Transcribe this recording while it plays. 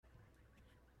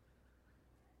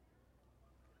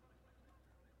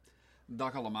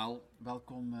Dag allemaal,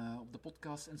 welkom op de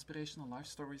podcast Inspirational Life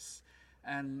Stories.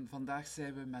 En vandaag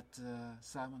zijn we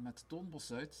samen met Toon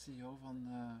Bosuit, CEO van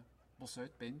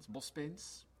Bosuit Paints, Bos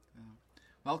Paints.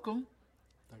 Welkom.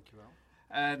 Dankjewel.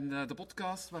 En de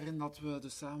podcast waarin dat we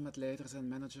dus samen met leiders en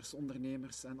managers,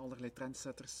 ondernemers en allerlei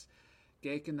trendsetters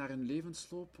kijken naar hun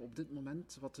levensloop op dit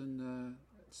moment, wat hun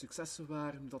successen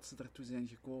waren, hoe dat ze daartoe zijn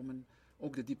gekomen,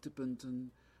 ook de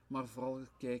dieptepunten, maar vooral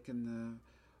kijken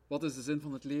wat is de zin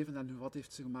van het leven en wat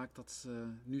heeft ze gemaakt dat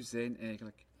ze nu zijn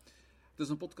eigenlijk. Het is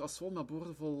een podcast vol met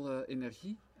boordevol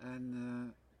energie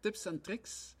en tips en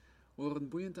tricks voor een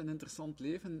boeiend en interessant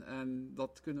leven. En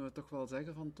dat kunnen we toch wel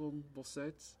zeggen van Toon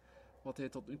Bosuit, wat hij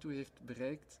tot nu toe heeft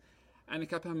bereikt. En ik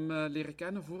heb hem leren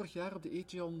kennen vorig jaar op de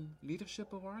Aegon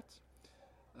Leadership Award,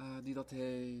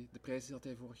 de prijs die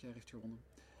hij vorig jaar heeft gewonnen.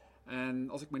 En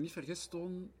als ik me niet vergis,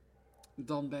 Toon,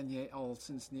 dan ben jij al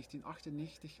sinds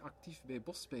 1998 actief bij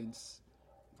Bos Paints.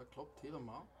 Dat klopt,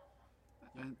 helemaal.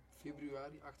 Ja, En,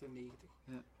 februari 98.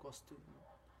 ja. Ik was toen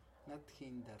net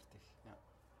geen 30. Ja.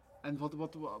 En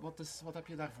wat heb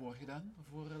je daarvoor gedaan,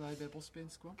 voordat je bij Bos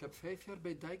Paints kwam? Ik heb 5 jaar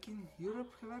bij Daikin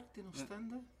Europe gewerkt in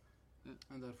Oostende. Ja.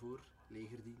 En daarvoor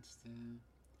legerdienst. En,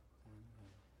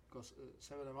 ze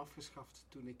hebben hem afgeschaft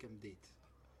toen ik hem deed.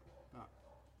 Ja,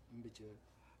 een beetje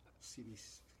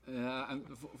cynisch. Ja,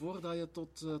 en voordat je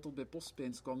tot bij Bos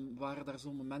Paints kwam, waren daar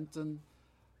zo'n momenten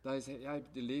dat je zei, ja,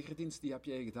 de legerdienst die heb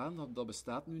jij gedaan, dat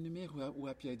bestaat nu niet meer. Hoe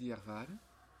heb jij die ervaren?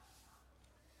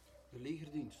 De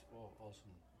legerdienst, als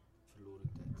een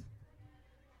verloren tijd.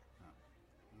 Ja.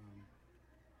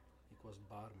 Ik was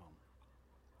baarman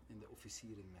in de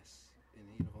officierenmes in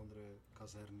een of andere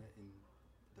kazerne in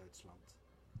Duitsland.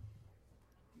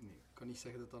 Nee, ik kan niet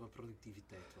zeggen dat dat een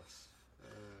productiviteit was.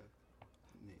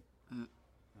 Nee. Ja.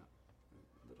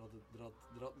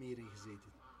 Er had meer in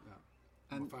gezeten. Ja.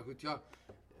 En, maar goed, ja,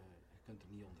 je kunt er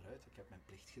niet onderuit. Ik heb mijn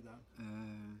plicht gedaan.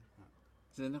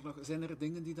 Ja. Zijn er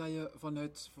dingen die dat je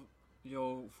vanuit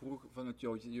jouw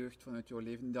jeugd, vanuit jouw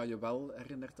leven, dat je wel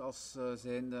herinnert als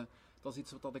zijnde, dat is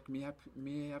iets wat ik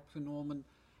mee heb genomen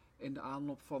in de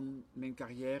aanloop van mijn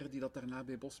carrière, die dat daarna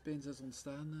bij Bos Paints is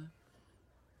ontstaan?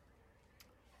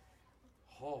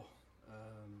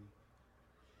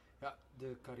 Ja,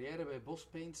 de carrière bij Bos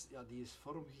Paints, ja, die is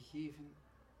vormgegeven,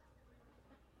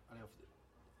 of de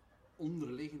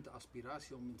onderliggende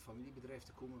aspiratie om in het familiebedrijf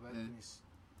te komen werken is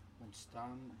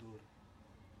ontstaan door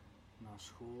na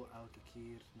school elke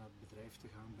keer naar het bedrijf te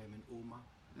gaan bij mijn oma,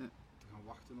 te gaan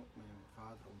wachten op mijn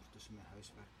vader, ondertussen mijn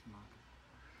huiswerk te maken.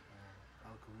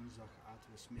 Elke woensdag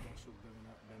aten we 's middags ook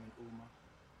bij mijn oma.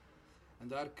 En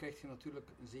daar krijg je natuurlijk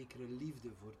een zekere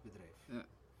liefde voor het bedrijf. Ja.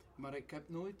 Maar ik heb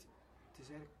nooit, het is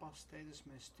eigenlijk pas tijdens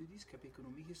mijn studies, ik heb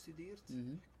economie gestudeerd,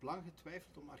 ik heb lang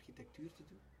getwijfeld om architectuur te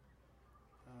doen.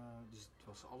 Dus het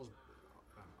was alles,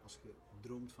 als je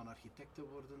droomt van architect te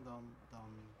worden,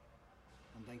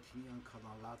 dan denk je niet aan, ik ga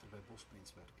dan later bij Bos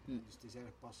Paints werken. Dus het is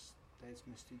eigenlijk pas tijdens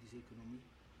mijn studies economie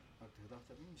dat ik gedacht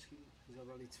heb, misschien is dat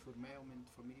wel iets voor mij om in het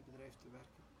familiebedrijf te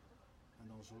werken. En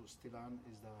dan zo stilaan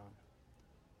is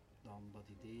dat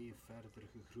idee verder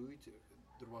gegroeid.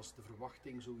 Er was de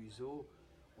verwachting sowieso,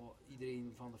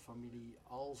 iedereen van de familie,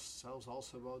 zelfs als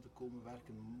ze wouden komen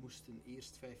werken, moesten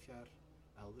eerst 5 jaar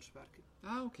elders werken.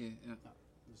 Oké. Ja. Ja,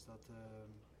 dus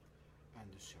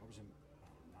we zijn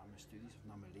na mijn studies of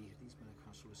na mijn legerdienst ben ik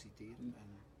gaan solliciteren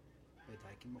en bij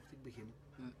Daikin mocht ik beginnen.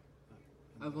 Ja.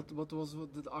 En wat was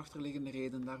de achterliggende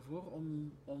reden daarvoor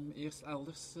om eerst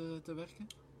elders te werken?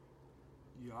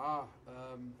 Ja,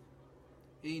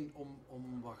 één,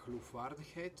 om wat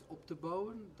geloofwaardigheid op te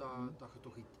bouwen, dat je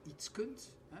toch iets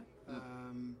kunt. Hè?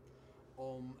 Ja.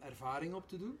 Om ervaring op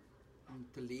te doen, om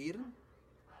te leren.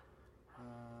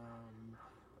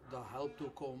 Dat helpt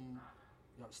ook om,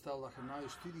 stel dat je na je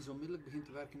studies onmiddellijk begint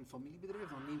te werken in een familiebedrijf,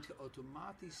 dan neemt je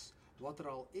automatisch wat er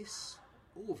al is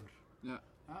over. Ja.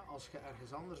 Ja, als je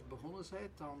ergens anders begonnen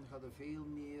bent, dan ga je veel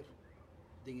meer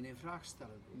dingen in vraag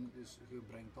stellen. Dus je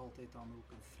brengt altijd dan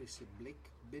ook een frisse blik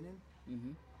binnen.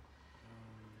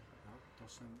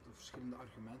 Dat zijn de verschillende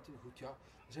argumenten. Goed, ja.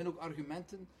 Er zijn ook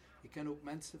argumenten, ik ken ook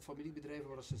mensen, familiebedrijven,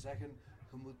 waar ze zeggen,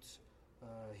 je moet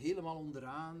helemaal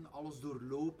onderaan, alles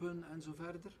doorlopen en zo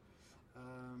verder.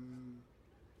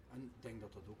 En ik denk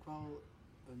dat dat ook wel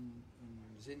een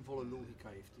zinvolle logica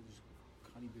heeft. Dus ik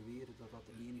ga niet beweren dat dat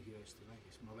de enige juiste weg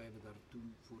is, maar wij hebben daar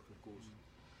toen voor gekozen.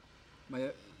 Maar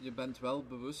je bent wel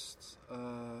bewust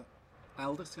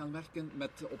elders gaan werken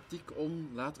met de optiek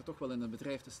om later toch wel in een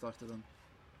bedrijf te starten dan?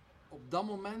 Op dat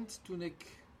moment, toen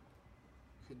ik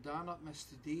gedaan had met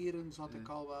studeren, zat ik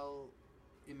al wel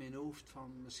in mijn hoofd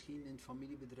van misschien in het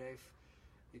familiebedrijf.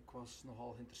 Ik was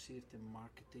nogal geïnteresseerd in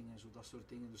marketing en zo, dat soort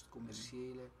dingen, dus het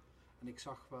commerciële. En ik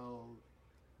zag wel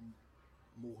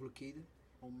mogelijkheden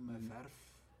om met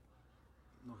verf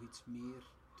nog iets meer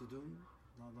te doen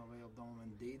dan wij op dat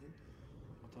moment deden.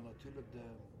 Wat dan natuurlijk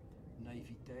de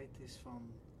naïviteit is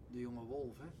van de jonge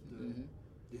wolf. Hè?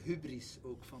 De hubris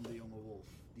ook van de jonge wolf.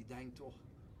 Die denkt, oh,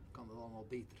 kan dat allemaal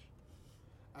beter.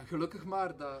 En gelukkig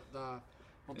maar,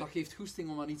 want dat geeft goesting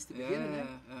om aan iets te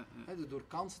beginnen. Hè, door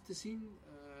kansen te zien,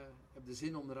 heb je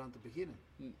zin om eraan te beginnen.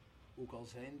 Ook al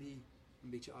zijn die een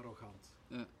beetje arrogant.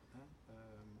 Ja.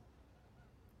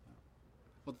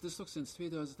 Want het is toch sinds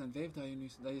 2005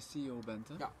 dat je CEO bent,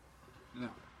 hè?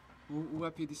 Ja. Hoe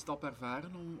heb je die stap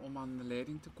ervaren om aan de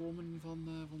leiding te komen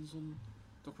van zo'n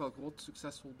toch wel groot,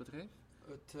 succesvol bedrijf?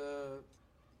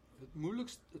 Het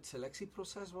moeilijkste, het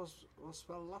selectieproces was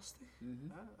wel lastig.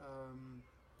 Hè?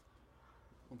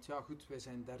 Want ja, goed, wij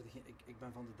zijn ik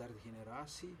ben van de derde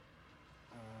generatie.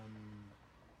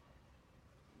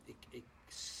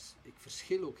 Ik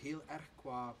verschil ook heel erg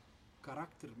qua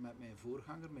karakter met mijn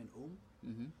voorganger, mijn oom.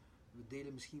 We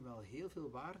delen misschien wel heel veel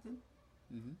waarden,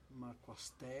 maar qua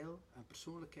stijl en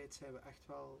persoonlijkheid zijn we echt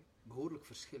wel behoorlijk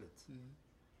verschillend.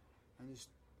 En dus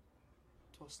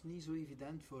het was niet zo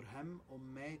evident voor hem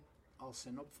om mij als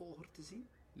zijn opvolger te zien.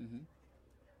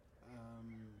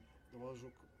 Dat was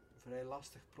ook een vrij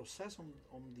lastig proces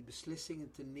om die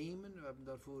beslissingen te nemen. We hebben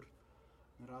daarvoor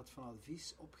een raad van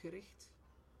advies opgericht.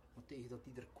 Maar tegen dat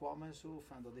die er kwam en zo,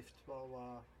 dat heeft wel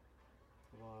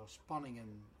wat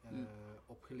spanningen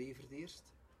opgeleverd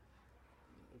eerst.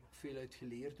 Daar heb ik veel uit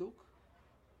geleerd ook.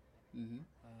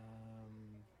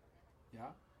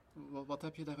 Ja. Wat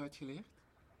heb je daaruit geleerd?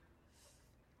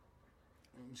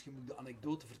 Misschien moet ik de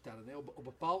anekdote vertellen. Hè. Op een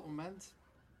bepaald moment,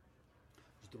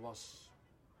 dus er was,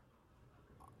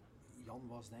 Jan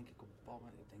was denk ik op een bepaald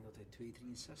moment, ik denk dat hij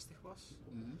 2,63 was.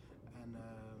 En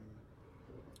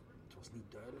het was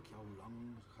niet duidelijk, ja, hoe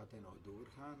lang gaat hij nog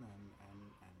doorgaan en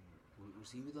hoe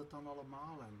zien we dat dan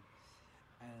allemaal?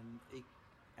 En ik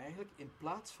eigenlijk in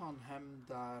plaats van hem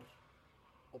daar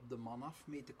op de man af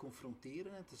mee te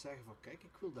confronteren en te zeggen van kijk,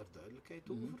 ik wil daar duidelijkheid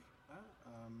over. Hè,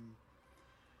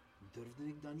 durfde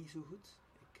ik dat niet zo goed.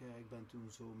 Ik ben toen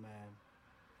zo met,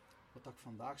 wat ik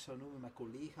vandaag zou noemen, met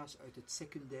collega's uit het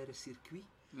secundaire circuit,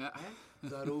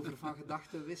 daarover van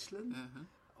gedachten wisselen,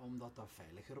 omdat dat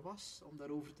veiliger was om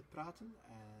daarover te praten.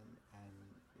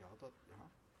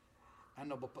 En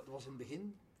dat was in het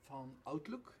begin van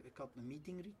Outlook. Ik had een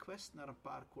meeting request naar een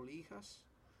paar collega's,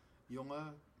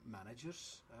 jonge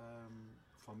managers,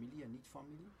 familie en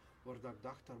niet-familie, waar dat ik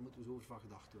dacht, daar moeten we zo over van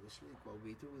gedachten wisselen. Ik wou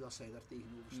weten hoe dat zij daar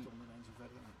tegenover stonden en zo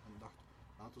verder. En dacht,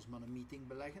 laten we maar een meeting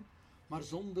beleggen. Maar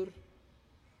zonder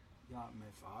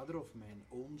mijn vader of mijn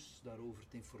ooms daarover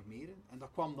te informeren. En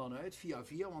dat kwam dan uit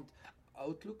via, want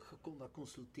Outlook, je kon dat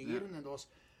consulteren. En dat was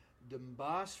de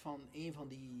baas van een van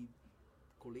die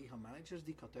collega-managers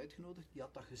die ik had uitgenodigd, die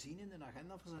had dat gezien in de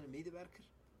agenda van zijn medewerker.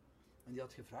 En die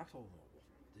had gevraagd, wat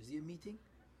is die een meeting?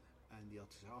 En die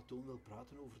had gezegd, Toon wil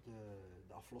praten over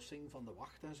de aflossing van de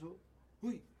wacht en zo.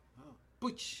 Oei,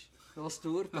 poetsch. Dat was het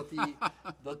woord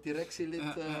dat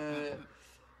directielid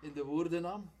in de woorden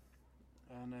nam.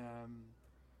 En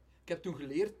ik heb toen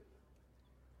geleerd,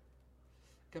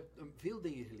 ik heb veel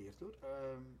dingen geleerd hoor.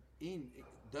 Eén,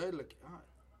 duidelijk,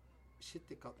 shit,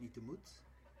 ik had niet de moed.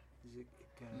 Dus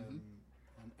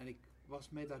en ik was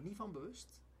mij daar niet van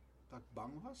bewust, dat ik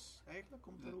bang was eigenlijk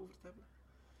om het erover te hebben.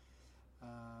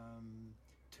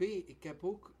 Twee, ik heb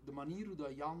ook de manier hoe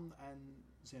dat Jan en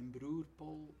zijn broer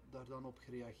Paul daar dan op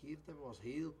gereageerd hebben, was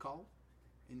heel kalm.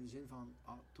 In de zin van,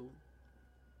 Toon,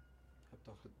 ik heb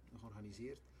dat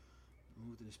georganiseerd, we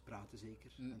moeten eens praten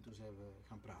zeker. En toen zijn we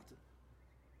gaan praten.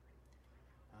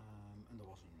 En dat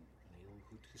was een heel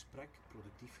goed gesprek,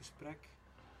 productief gesprek.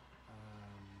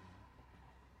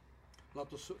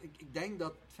 Ik denk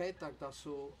dat het feit dat ik dat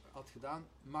zo had gedaan,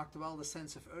 maakte wel de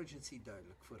sense of urgency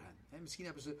duidelijk voor hen. Misschien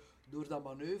hebben ze door dat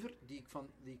manoeuvre, die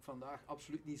ik vandaag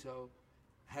absoluut niet zou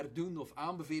herdoen of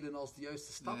aanbevelen als de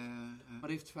juiste stap, maar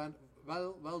heeft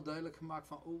wel duidelijk gemaakt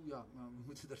van, maar we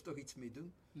moeten er toch iets mee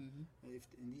doen. Hij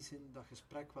heeft in die zin dat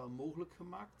gesprek wel mogelijk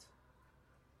gemaakt.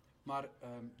 Maar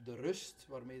de rust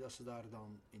waarmee dat ze daar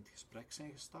dan in het gesprek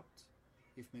zijn gestapt,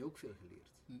 heeft mij ook veel geleerd.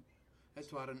 Het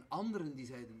waren anderen die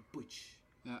zeiden putsch.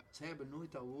 Ja. Zij hebben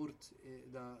nooit dat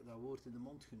woord in de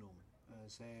mond genomen.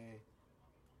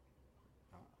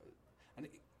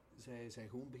 Zij zijn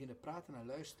gewoon beginnen praten en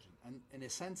luisteren. En in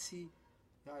essentie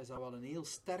is dat wel een heel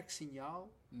sterk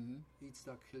signaal. Iets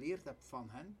dat ik geleerd heb van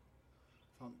hen.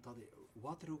 Van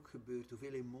wat er ook gebeurt,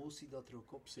 hoeveel emotie dat er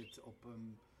ook op zit op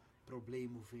een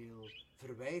probleem, hoeveel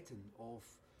verwijten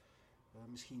of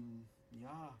misschien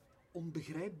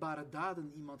onbegrijpbare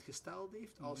daden iemand gesteld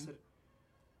heeft, als er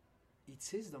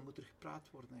iets is, dan moet er gepraat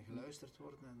worden en geluisterd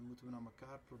worden. En dan moeten we naar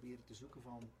elkaar proberen te zoeken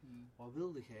van, wat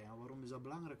wilde jij en waarom is dat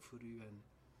belangrijk voor u? En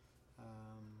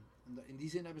in die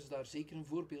zin hebben ze daar zeker een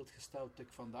voorbeeld gesteld dat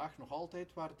ik vandaag nog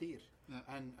altijd waardeer. Ja.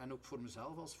 En ook voor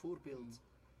mezelf als voorbeeld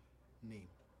neem.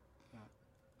 Ja.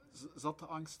 Zat de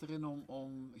angst erin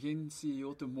om geen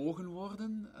CEO te mogen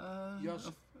worden? Ja,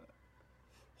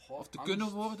 of te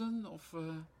kunnen worden?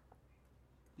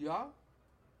 Ja,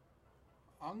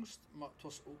 angst, maar het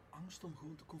was ook angst om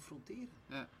gewoon te confronteren.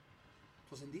 Ja. Het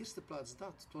was in de eerste plaats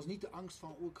dat. Het was niet de angst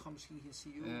van, ik ga misschien geen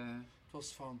CEO.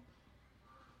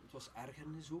 Het was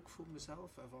ergernis ook voor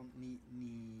mezelf. Van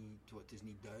het is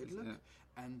niet duidelijk. Ja.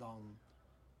 En dan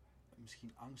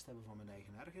misschien angst hebben van mijn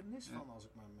eigen ergernis. Ja. Van als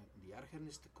ik met die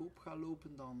ergernis te koop ga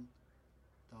lopen, dan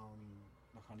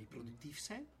ga ik niet productief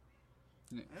zijn.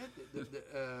 Nee.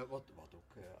 Wat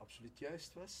ook absoluut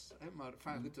juist was. Maar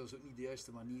goed, dat was ook niet de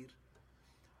juiste manier.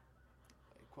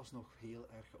 Ik was nog heel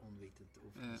erg onwetend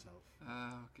over mezelf.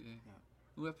 Oké. Ja.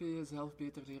 Hoe heb je jezelf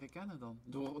beter leren kennen dan?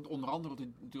 Onder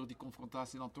andere door die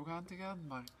confrontatie dan toch aan te gaan,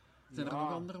 maar zijn er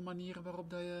nog andere manieren waarop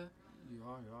dat je...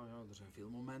 Ja, er zijn veel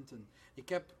momenten. Ik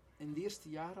heb in de eerste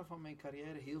jaren van mijn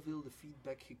carrière heel veel de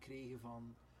feedback gekregen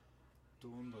van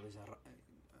Toon, dat is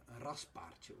een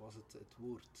raspaardje, was het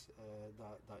woord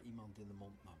dat iemand in de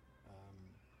mond nam.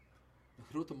 Een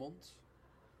grote mond,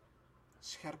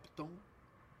 scherpe tong,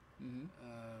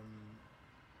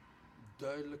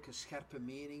 duidelijke, scherpe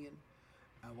meningen.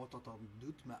 En wat dat dan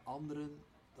doet met anderen,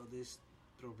 dat is het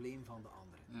probleem van de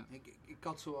anderen. Ja. Ik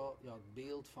had zo wel het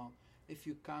beeld van, if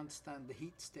you can't stand the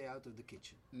heat, stay out of the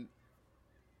kitchen.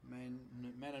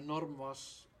 Mijn norm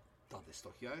was, dat is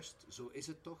toch juist, zo is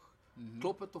het toch.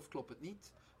 Klopt het of klopt het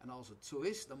niet? En als het zo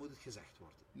is, dan moet het gezegd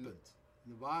worden. Punt.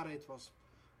 De waarheid was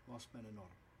mijn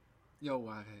norm. Jouw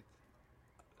waarheid.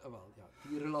 Wel, ja,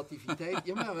 die relativiteit.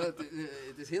 Ja, maar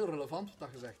het is heel relevant wat dat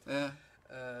gezegd.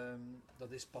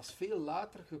 Dat is pas veel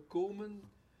later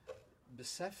gekomen,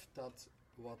 besef dat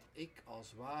wat ik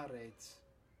als waarheid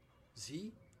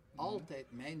zie,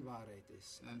 altijd mijn waarheid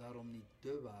is. En daarom niet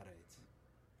de waarheid.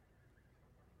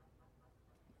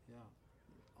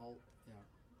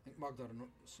 Ik maak daar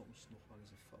soms nog wel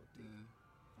eens een fout in.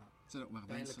 Het zijn ook maar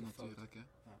mensen natuurlijk. Hè?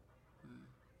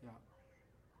 Ja.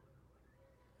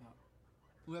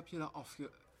 Hoe heb je dat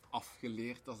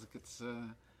afgeleerd, als ik het...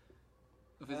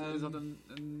 Of is dat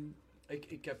een...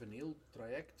 Ik heb een heel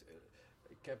traject.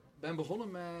 Ben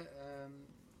begonnen met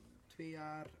 2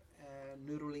 jaar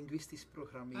neurolinguistisch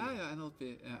programmeren. NLP.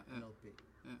 NLP.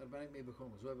 Ja. Daar ben ik mee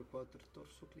begonnen. Zo heb ik Wouter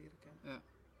Tors ook leren kennen. Ja.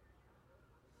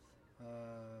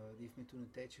 Die heeft me toen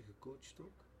een tijdje gecoacht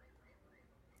ook.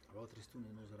 Wouter is toen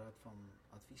in onze raad van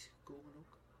advies gekomen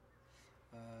ook.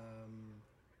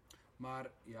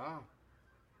 Maar ja,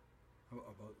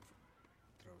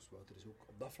 trouwens, Wouter is ook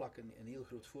op dat vlak een heel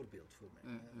groot voorbeeld voor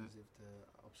mij. Dus hij heeft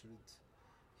absoluut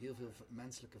heel veel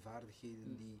menselijke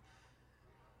vaardigheden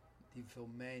die voor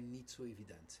mij niet zo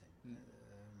evident zijn.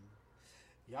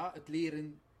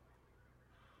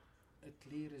 Het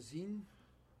leren zien,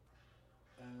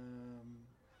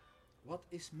 wat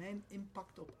is mijn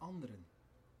impact op anderen?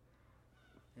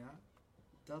 Ja,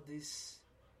 dat is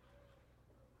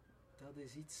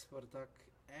iets waar dat ik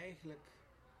eigenlijk...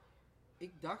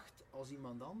 Ik dacht, als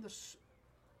iemand anders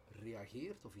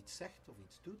reageert of iets zegt of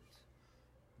iets doet,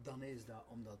 dan is dat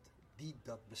omdat die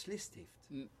dat beslist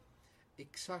heeft.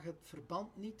 Ik zag het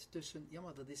verband niet tussen,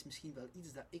 maar dat is misschien wel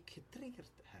iets dat ik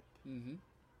getriggerd heb.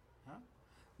 Ja?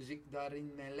 Dus ik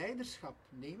daarin mijn leiderschap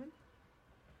nemen,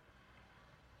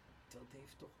 dat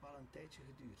heeft toch wel een tijdje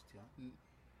geduurd, ja.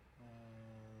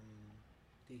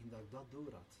 Tegen dat ik dat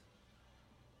door had.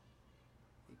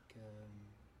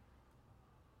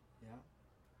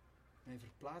 Mij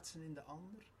verplaatsen in de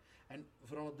ander. En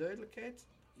voor alle duidelijkheid,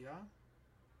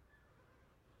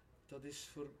 het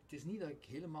is niet dat ik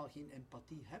helemaal geen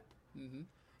empathie heb.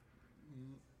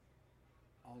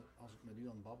 Als ik met u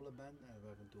aan het babbelen ben, en we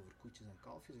hebben het over koetjes en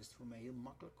kalfjes, is het voor mij heel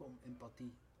makkelijk om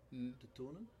empathie te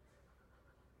tonen.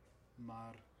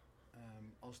 Maar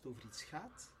als het over iets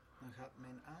gaat, dan gaat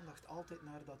mijn aandacht altijd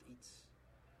naar dat iets.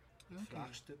 Het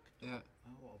vraagstuk.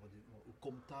 Hoe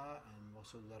komt dat en wat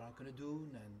zouden we daaraan kunnen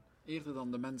doen? Eerder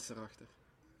dan de mensen erachter.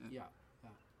 Ja.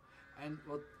 En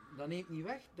dat neemt niet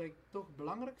weg dat ik toch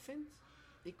belangrijk vind.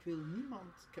 Ik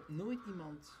heb nooit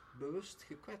iemand bewust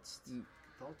gekwetst. Ik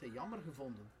heb het altijd jammer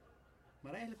gevonden.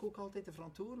 Maar eigenlijk ook altijd de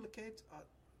verantwoordelijkheid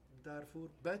daarvoor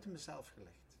buiten mezelf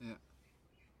gelegd. Ja.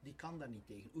 Die kan daar niet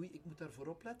tegen. Oei, ik moet daarvoor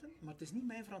opletten, maar het is niet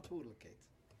mijn verantwoordelijkheid.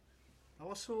 Dat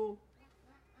was zo...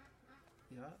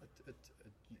 Ja, het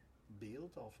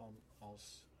beeld al van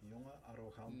als jonge,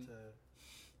 arrogante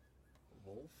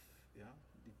wolf,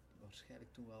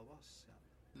 waarschijnlijk toen wel was. Ja.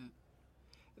 Ja.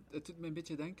 Het doet me een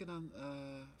beetje denken aan...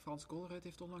 Frans Colruyt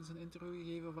heeft onlangs een interview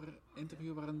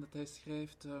gegeven waarin hij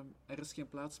schrijft... er is geen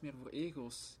plaats meer voor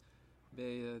ego's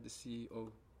bij de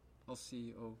CEO, als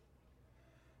CEO.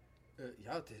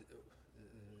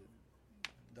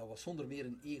 Dat was zonder meer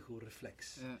een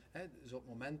ego-reflex. Ja. Dus op het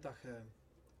moment dat je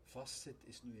vastzit,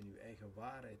 is nu in je eigen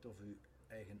waarheid of je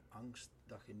eigen angst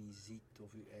dat je niet ziet,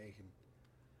 of je eigen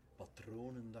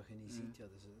patronen dat je niet ziet. Ja,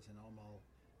 dat zijn allemaal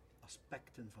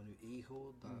aspecten van je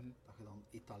ego dat je dan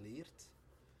etaleert.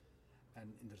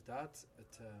 En inderdaad,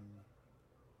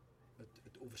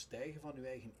 het overstijgen van je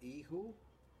eigen ego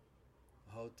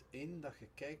houdt in dat je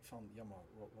kijkt van, ja maar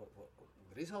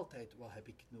er is altijd wat heb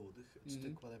ik nodig, het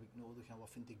stuk wat heb ik nodig en wat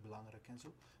vind ik belangrijk en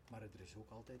zo. Maar er is ook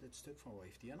altijd het stuk van wat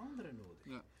heeft die een andere nodig.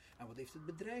 Ja. En wat heeft het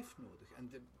bedrijf nodig.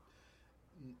 En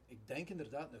ik denk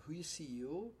inderdaad, een goede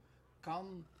CEO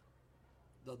kan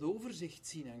dat overzicht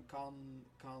zien en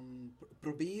kan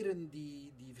proberen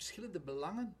die verschillende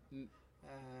belangen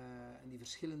en die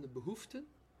verschillende behoeften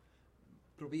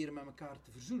proberen met elkaar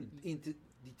te verzoenen.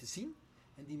 Die te zien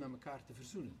en die met elkaar te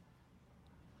verzoenen.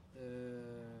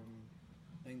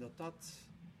 Ik denk dat dat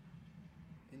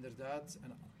inderdaad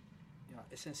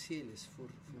essentieel is voor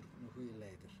een goede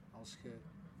leider. Als je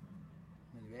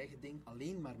met je eigen ding,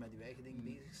 alleen maar met je eigen ding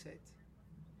bezig bent,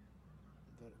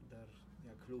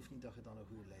 ik geloof niet dat je dan een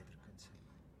goede leider kunt zijn.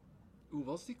 Hoe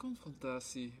was die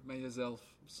confrontatie met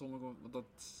jezelf? Dat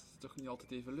is toch niet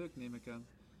altijd even leuk, neem ik aan.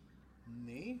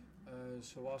 Nee,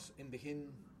 ze was in het begin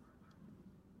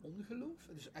ongeloof.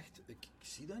 Dus echt, ik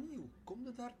zie dat niet. Hoe kom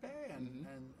je daarbij?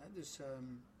 Dus ik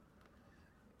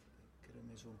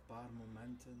herinner me zo'n paar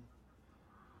momenten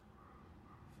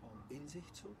van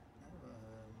inzicht zo.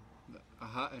 De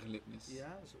aha-erlebnis.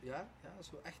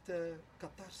 Zo echt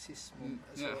catharsis.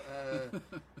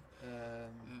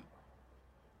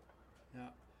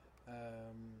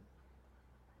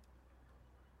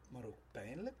 Maar ook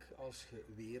pijnlijk als je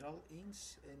weer al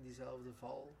eens in diezelfde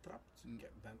val trapt. Ik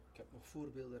heb nog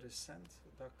voorbeelden recent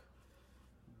dat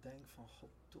ik denk van, god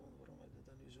Toon, waarom heb je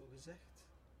dat nu zo gezegd?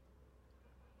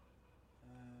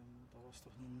 Dat was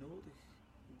toch niet nodig?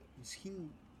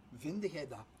 Misschien vind jij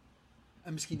dat.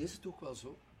 En misschien is het ook wel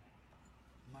zo.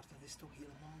 Maar dat is toch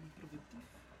helemaal niet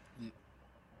productief? Nee.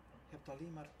 Je hebt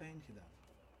alleen maar pijn gedaan.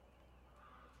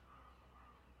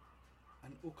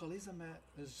 En ook al is dat met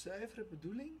een zuivere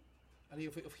bedoeling,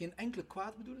 of geen enkele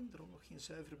kwade bedoeling, daarom nog geen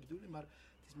zuivere bedoeling, maar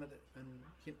het is met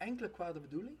geen enkele kwade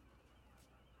bedoeling,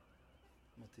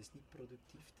 maar het is niet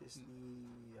productief, het is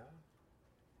niet,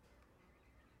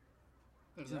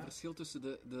 Er is een verschil tussen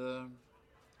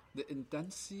de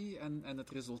intentie en het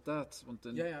resultaat. Want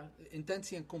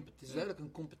intentie en competentie. Het is duidelijk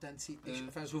een competentie.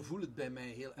 Zo voel het bij mij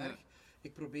heel erg.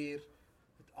 Ik probeer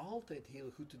het altijd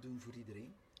heel goed te doen voor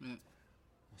iedereen. Ja.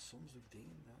 Maar soms doe ik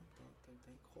dingen, dat ik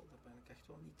denk, god, daar ben ik echt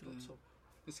wel niet trots op.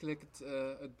 Het is gelijk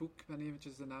het boek, ik ben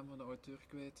eventjes de naam van de auteur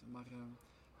kwijt, maar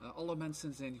alle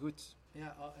mensen zijn goed.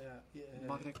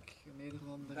 Mark,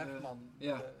 Nederlander. Bergman.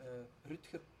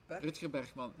 Rutger Berg. Rutger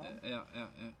Bergman,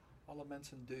 ja. Alle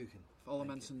mensen deugen. Alle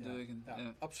mensen deugen.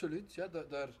 Ja, absoluut. Ja,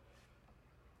 daar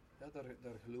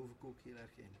geloof ik ook heel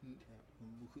erg in.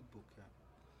 Een goed boek, ja.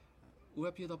 Hoe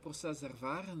heb je dat proces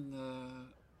ervaren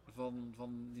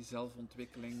van die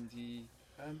zelfontwikkeling?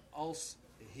 Als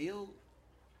heel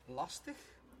lastig.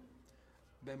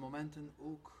 Bij momenten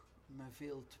ook met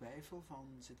veel twijfel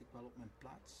van, zit ik wel op mijn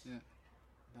plaats? Ja.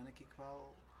 Ben ik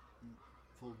wel een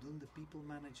voldoende people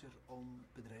manager om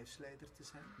bedrijfsleider te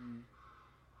zijn?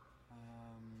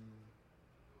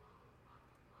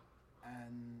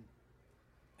 En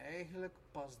eigenlijk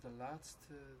pas de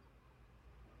laatste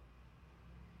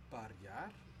paar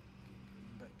jaar,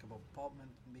 ik heb op een bepaald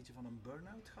moment een beetje van een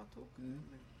burn-out gehad ook.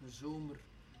 Een zomer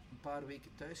een paar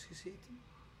weken thuis gezeten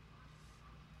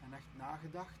en echt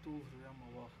nagedacht over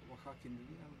maar wat ga ik nu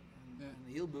doen en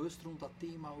heel bewust rond dat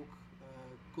thema ook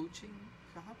coaching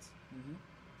gehad.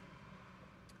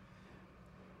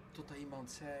 Totdat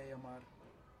iemand zei,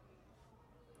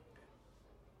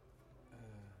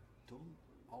 Toon,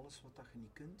 alles wat je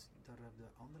niet kunt, daar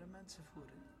hebben andere mensen voor.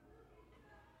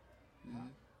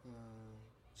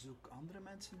 Zoek andere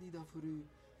mensen die dat voor u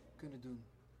kunnen doen.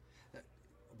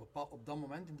 Op dat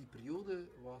moment, in die periode,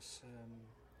 was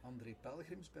André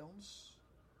Pelgrims bij ons,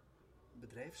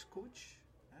 bedrijfscoach.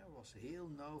 Hij was heel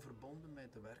nauw verbonden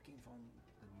met de werking van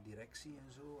de directie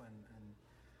en zo. En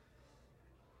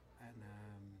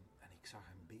ik zag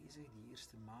hem bezig die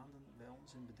eerste maanden bij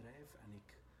ons in het bedrijf. En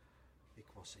ik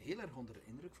was heel erg onder de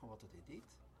indruk van wat hij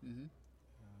deed.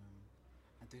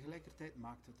 En tegelijkertijd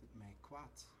maakte het mij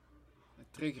kwaad.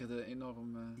 Het triggerde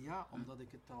enorm. Omdat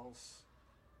ik het als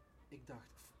ik dacht,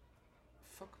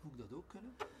 fuck, moet ik dat ook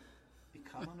kunnen? Ik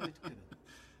ga dat nooit kunnen.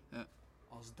 Ja.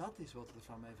 Als dat is wat er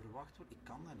van mij verwacht wordt, ik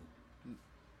kan dat niet.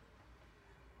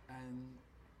 En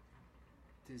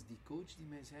het is die coach die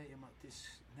mij zei, ja, maar het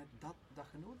is net dat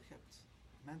je nodig hebt.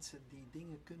 Mensen die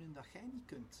dingen kunnen dat jij niet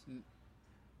kunt.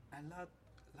 En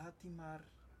laat die maar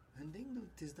hun ding doen.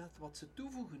 Het is dat wat ze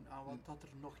toevoegen aan wat dat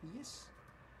er nog niet is.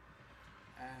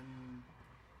 En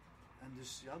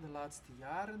dus ja, de laatste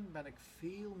jaren ben ik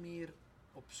veel meer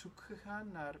op zoek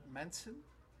gegaan naar mensen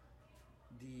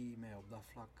die mij op dat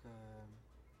vlak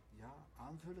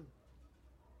aanvullen.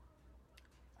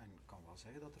 En ik kan wel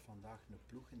zeggen dat er vandaag een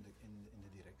ploeg in de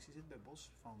directie zit bij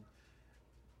Bos van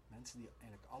mensen die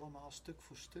eigenlijk allemaal stuk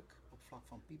voor stuk op vlak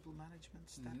van people management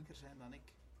sterker zijn dan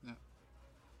ik. Ja.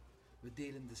 We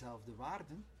delen dezelfde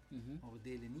waarden, maar we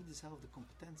delen niet dezelfde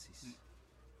competenties.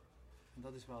 En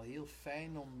dat is wel heel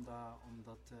fijn om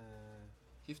dat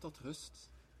Geeft dat rust?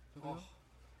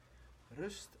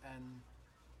 Rust en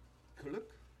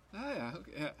geluk. Ah ja, oké.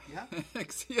 Ja. Ja?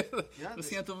 Ik zie het. Ja, Er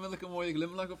schijnt onmiddellijk een mooie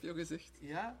glimlach op je gezicht.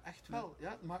 Ja, echt wel.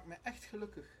 Ja, het maakt me echt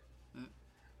gelukkig. Ja.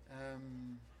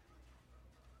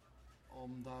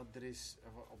 Omdat er is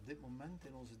op dit moment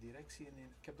in onze directie,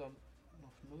 ik heb dat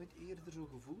nog nooit eerder zo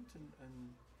gevoeld,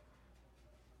 een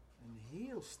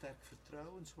heel sterk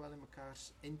vertrouwen, zowel in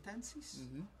mekaars intenties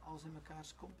als in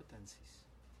mekaars competenties.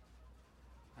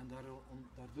 En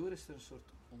daardoor is er een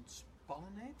soort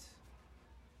ontspannenheid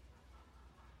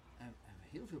en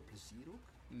heel veel plezier ook.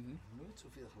 Nooit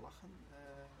zoveel gelachen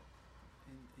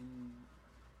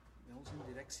bij ons in de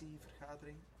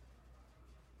directievergadering.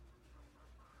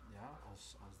 Ja,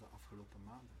 als de afgelopen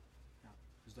maanden. Ja.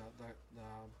 Dus dat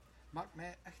maakt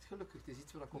mij echt gelukkig. Het is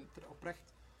iets waar ik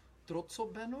oprecht trots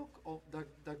op ben ook.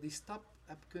 Dat ik die stap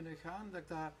heb kunnen gaan, dat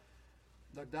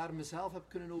ik daar mezelf heb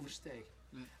kunnen overstijgen.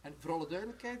 En voor alle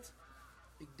duidelijkheid,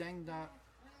 ik denk dat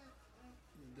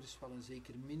er is wel een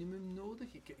zeker minimum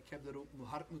nodig. Ik heb daar ook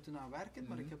hard moeten aan werken,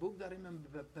 maar ik heb ook daarin mijn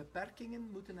beperkingen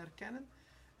moeten herkennen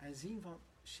en zien van,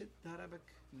 shit,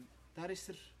 daar is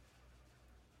er...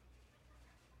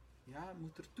 Ja,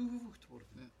 moet er toegevoegd worden.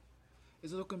 Ja.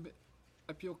 Is het ook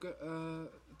heb je ook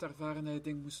het ervaren dat je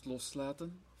dingen moest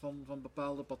loslaten van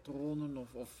bepaalde patronen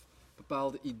of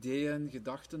bepaalde ideeën,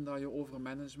 gedachten dat je over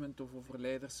management of over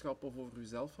leiderschap of over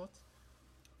jezelf had?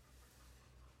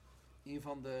 Een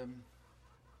van de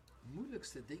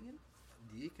moeilijkste dingen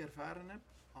die ik ervaren heb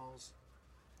als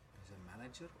een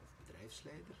manager of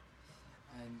bedrijfsleider,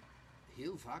 en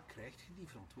heel vaak krijg je die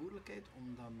verantwoordelijkheid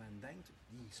omdat men denkt,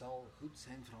 die zal goed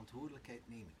zijn verantwoordelijkheid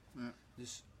nemen. Ja.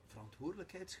 Dus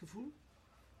verantwoordelijkheidsgevoel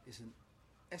is een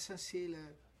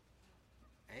essentiële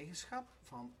eigenschap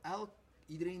van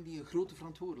iedereen die een grote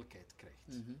verantwoordelijkheid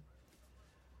krijgt.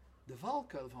 De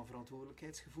valkuil van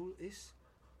verantwoordelijkheidsgevoel is,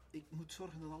 ik moet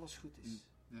zorgen dat alles goed is.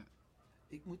 Ja.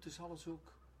 Ik moet dus alles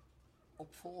ook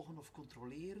opvolgen of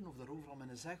controleren of daar overal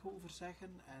mijn zeg over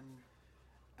zeggen.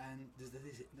 En dus dat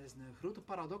is een grote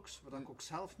paradox waar ik ook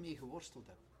zelf mee geworsteld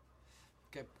heb.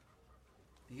 Ik heb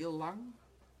heel lang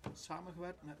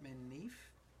samengewerkt met mijn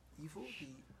neef, Ivo,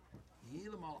 die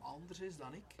helemaal anders is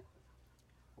dan ik.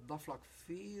 Op dat vlak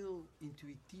veel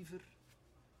intuïtiever,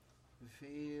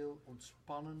 veel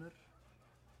ontspannender.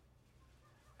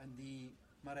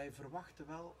 Maar hij verwachtte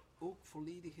wel ook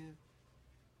volledige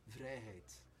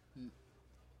vrijheid.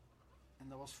 En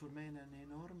dat was voor mij een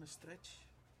enorme stretch.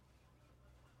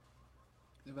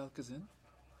 In welke zin?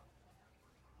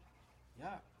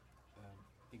 Ja,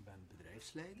 ik ben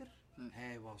bedrijfsleider.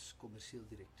 Hij was commercieel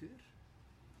directeur.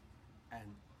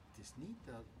 En het is niet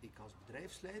dat ik als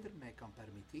bedrijfsleider mij kan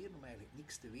permitteren om eigenlijk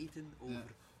niks te weten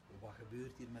over wat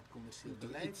gebeurt hier met commercieel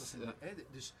beleid.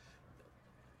 Dus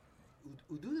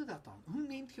hoe doe je dat dan? Hoe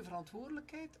neemt je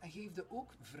verantwoordelijkheid en geef je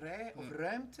ook vrij of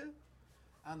ruimte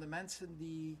aan de mensen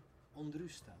die onder u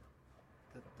staan?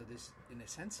 Dat is in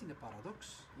essentie een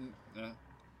paradox. Ja.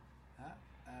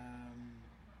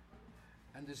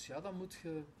 En dus ja, dan moet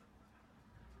je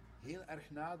heel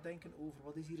erg nadenken over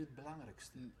wat is hier het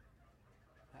belangrijkste.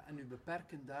 En u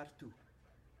beperken daartoe.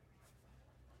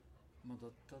 Maar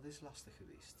dat is lastig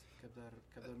geweest. Ik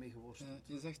heb daarmee geworsteld.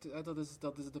 Je zegt,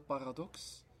 dat is de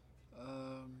paradox.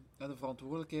 De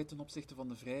verantwoordelijkheid ten opzichte van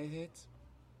de vrijheid.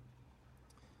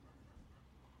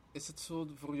 Is het zo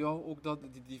voor jou ook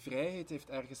dat die vrijheid heeft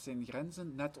ergens zijn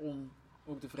grenzen, net om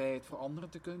ook de vrijheid voor anderen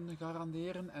te kunnen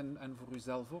garanderen en voor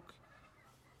uzelf ook?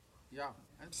 Ja.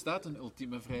 Bestaat een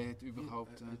ultieme vrijheid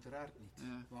überhaupt? Nee, uiteraard niet.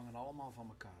 Ja. We hangen allemaal van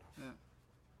elkaar af. Ja.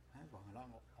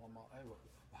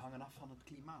 We hangen af van het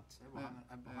klimaat.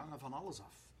 We hangen van alles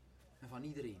af. En van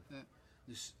iedereen. Ja.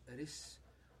 Dus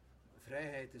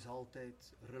vrijheid is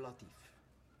altijd relatief.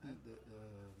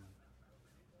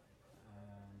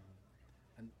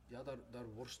 En ja,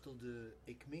 daar worstelde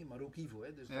ik mee, maar ook Ivo.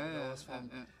 Hè. Dus dat was van,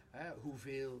 hè,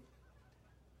 hoeveel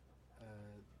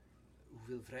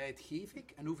vrijheid geef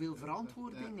ik en hoeveel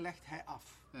verantwoording legt hij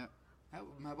af? Ja. Hè,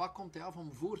 met wat komt hij af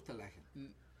om voor te leggen?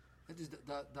 Dus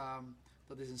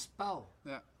dat is een spel.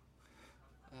 Ja.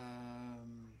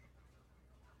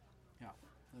 Ja,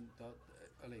 en dat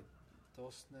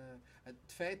was het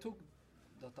feit ook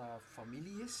dat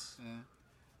familie is,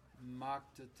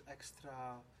 maakt het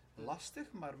extra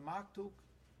lastig, maar maakt ook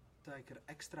dat ik er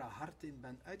extra hard in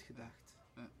ben uitgedaagd.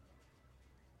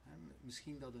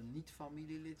 Misschien dat een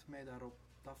niet-familielid mij daar op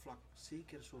dat vlak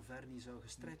zeker zo ver niet zou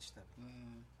gestretched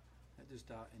hebben. Dus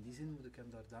in die zin ben ik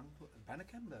hem daar dankbaar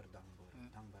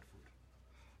voor.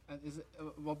 En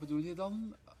wat bedoel je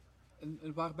dan?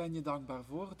 En waar ben je dankbaar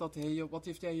voor? Wat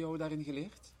heeft hij jou daarin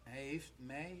geleerd? Hij heeft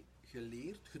mij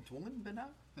geleerd, gedwongen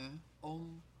bijna,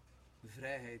 om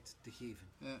vrijheid te geven,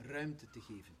 ruimte te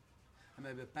geven. En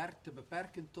mij te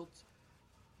beperken tot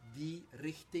die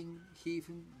richting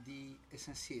geven die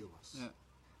essentieel was. Ja.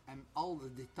 En al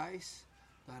de details,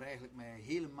 daar eigenlijk mij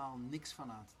helemaal niks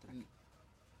van aan te trekken.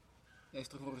 Hij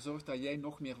heeft ervoor gezorgd dat jij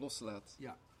nog meer loslaat.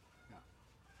 Ja.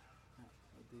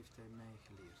 Dat heeft hij mij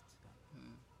geleerd.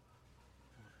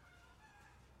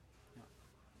 Ja.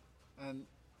 En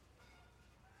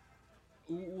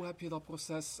hoe heb je dat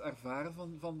proces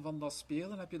ervaren van dat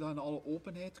spelen? Heb je dat in alle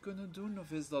openheid kunnen doen?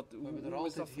 Of is dat, we hebben er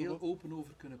altijd heel open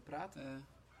over kunnen praten.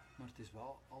 Maar het is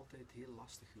wel altijd heel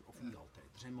lastig. Of niet altijd.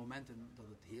 Er zijn momenten dat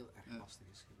het heel erg lastig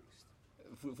is geweest.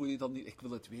 Voel je dan niet, ik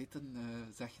wil het weten,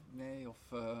 zeg het mij? Of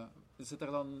zit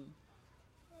er dan...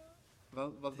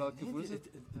 Welk gevoel zit?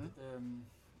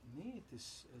 Nee, het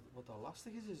is, wat al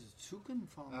lastig is het zoeken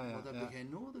van wat heb jij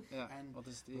nodig. Ja, en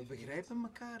we begrijpen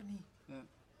elkaar niet. Ja.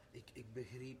 Ik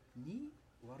begreep niet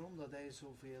waarom dat hij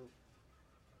zoveel,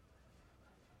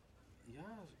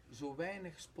 zo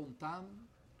weinig spontaan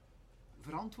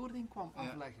verantwoording kwam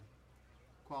afleggen.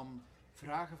 Kwam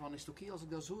vragen van, is het oké als ik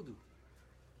dat zo doe?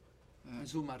 En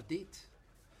zomaar deed.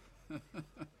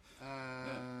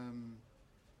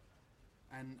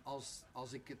 En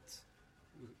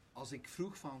als ik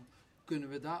vroeg van, kunnen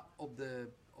we dat op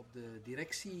de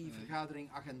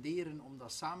directievergadering agenderen om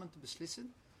dat samen te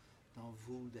beslissen, dan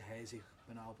voelde hij zich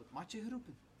bijna op het matje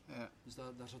geroepen. Ja. Dus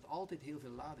daar zat altijd heel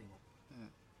veel lading op.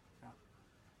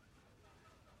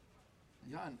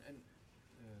 Ja, en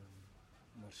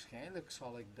waarschijnlijk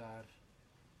zal ik daar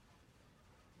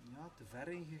te ver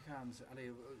in gegaan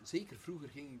zijn. Zeker vroeger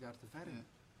ging ik daar te ver in.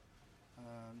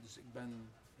 Dus ik ben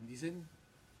in die zin,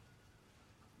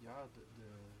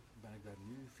 ben ik daar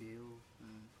nu veel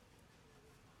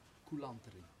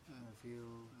coulanter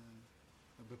in.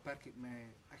 Beperk ik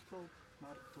mij echt wel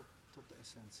maar tot de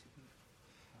essentie.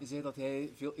 Je zei dat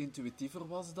hij veel intuïtiever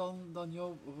was dan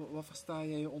jou. Wat versta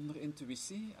jij onder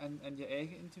intuïtie en je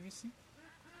eigen intuïtie?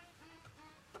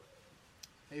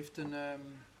 Hij heeft in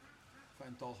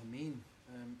het algemeen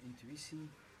intuïtie.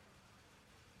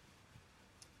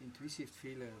 Intuïtie heeft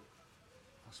vele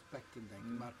aspecten, denk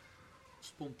ik. Maar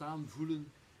spontaan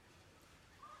voelen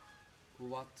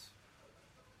wat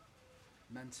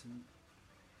mensen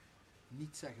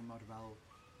niet zeggen, maar wel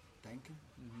denken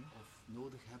of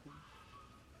nodig hebben,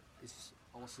 is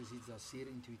alleszins iets dat zeer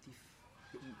intuïtief,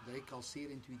 dat ik als zeer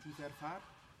intuïtief ervaar.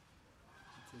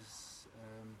 Het is,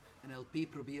 NLP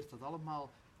probeert dat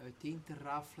allemaal uiteen te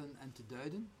rafelen en te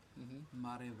duiden,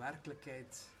 maar in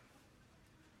werkelijkheid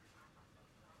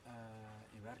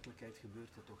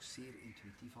gebeurt het toch zeer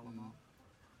intuïtief allemaal.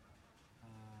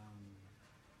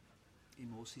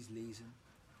 Emoties lezen,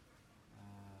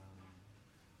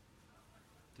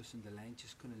 tussen de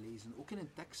lijntjes kunnen lezen, ook in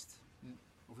een tekst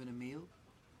of in een mail,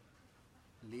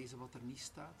 lezen wat er niet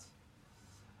staat.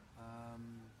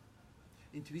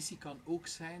 Intuïtie kan ook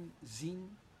zijn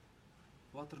zien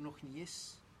wat er nog niet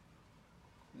is,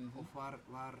 of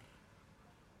waar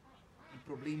een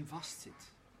probleem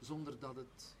vastzit, zonder dat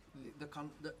het...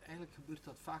 Eigenlijk gebeurt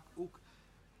dat vaak ook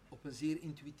op een zeer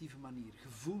intuïtieve manier. Je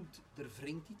voelt, er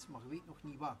wringt iets, maar je weet nog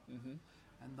niet wat.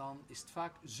 En dan is het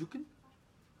vaak zoeken,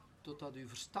 totdat uw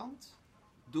verstand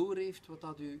doorheeft wat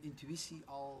dat uw intuïtie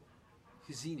al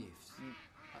gezien heeft.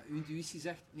 Uw intuïtie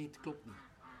zegt, nee, het klopt niet.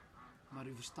 Maar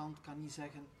uw verstand kan niet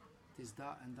zeggen, het is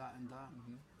dat en dat en dat,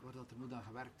 waar dat er moet aan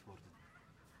gewerkt worden.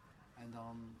 En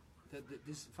dan, het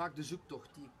is vaak de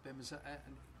zoektocht die ik bij mezelf...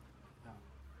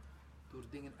 door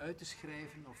dingen uit te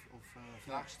schrijven of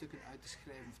vraagstukken uit te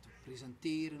schrijven of te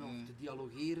presenteren of te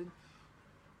dialogeren.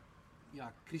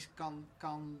 Ja, Chris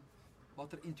kan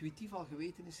wat er intuïtief al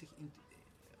geweten is zich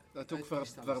dat ook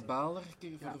verbaler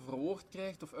verwoord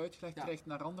krijgt of uitgelegd krijgt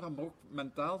naar anderen, maar ook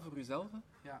mentaal voor uzelf.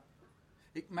 Ja.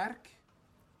 Ik merk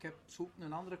ik heb zo ook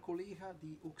een andere collega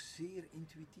die ook zeer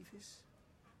intuïtief is.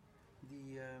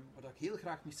 Waar ik heel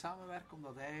graag mee samenwerk,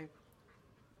 omdat hij...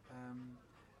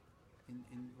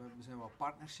 we zijn wat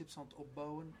partnerships aan het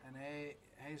opbouwen en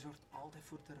hij zorgt altijd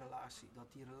voor de relatie. Dat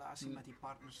die relatie met die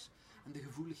partners en de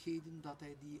gevoeligheden, dat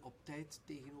hij die op tijd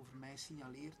tegenover mij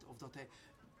signaleert. Of dat hij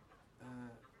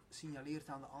signaleert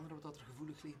aan de anderen dat er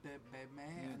gevoelig ligt bij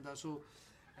mij. En dat zo,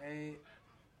 hij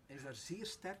is daar zeer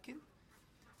sterk in.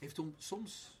 Hij heeft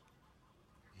soms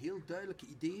heel duidelijke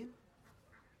ideeën,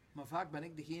 maar vaak ben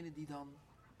ik degene die dan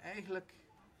eigenlijk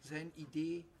zijn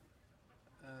idee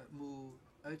moet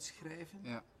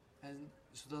uitschrijven, en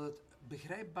zodat het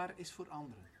begrijpbaar is voor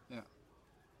anderen. Ja.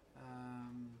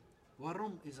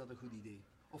 Waarom is dat een goed idee?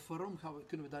 Of waarom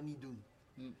kunnen we dat niet doen?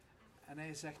 En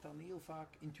hij zegt dan heel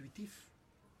vaak intuïtief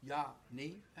ja,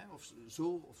 nee, hè, of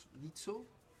zo of niet zo.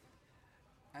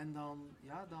 En dan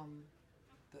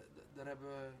daar hebben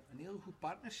we een heel goed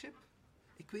partnership.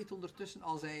 Ik weet ondertussen,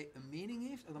 als hij een mening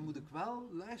heeft, dan moet ik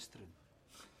wel luisteren.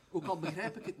 Ook al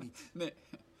begrijp ik het niet. Nee.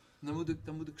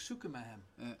 Dan moet ik zoeken met hem.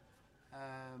 Ja.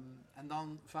 En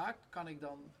dan vaak kan ik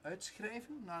dan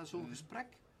uitschrijven, na zo'n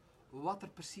gesprek, wat er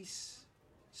precies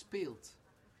speelt.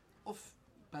 Of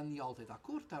ik ben niet altijd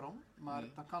akkoord daarom,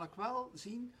 maar dan kan ik wel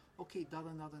zien, oké, dat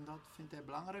en dat en dat vindt hij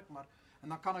belangrijk. En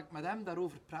dan kan ik met hem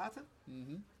daarover praten.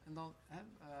 En dan,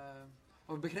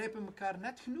 we begrijpen elkaar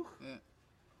net genoeg.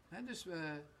 Ja. Dus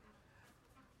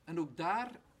en ook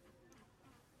daar,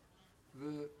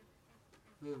 we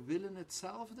willen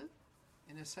hetzelfde.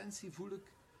 In essentie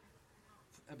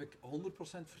heb ik 100%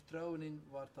 vertrouwen in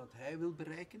wat dat hij wil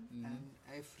bereiken. En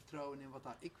hij heeft vertrouwen in wat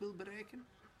dat ik wil bereiken.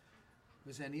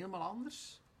 We zijn helemaal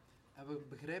anders. En we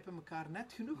begrijpen elkaar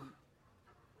net genoeg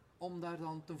om daar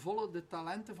dan ten volle de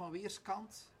talenten van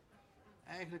weerskant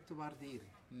eigenlijk te waarderen.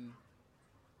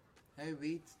 Hij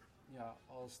weet,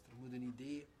 als er moet een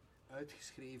idee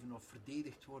uitgeschreven of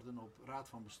verdedigd worden op raad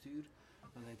van bestuur,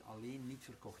 dat hij het alleen niet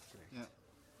verkocht krijgt. Ja.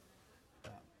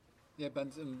 Jij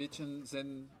bent een beetje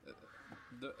zijn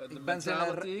ik ben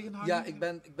zijn tegenhanger? Ja, ik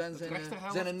ben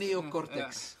zijn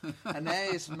neocortex. Ja. En hij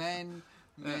is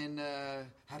mijn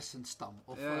hersenstam.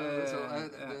 Of,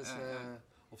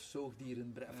 of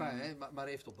zoogdieren. Enfin, maar hij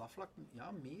heeft op dat vlak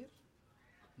meer.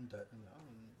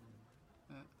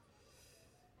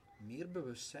 Meer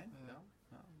bewustzijn.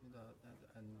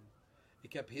 En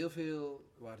ik heb heel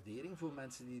veel waardering voor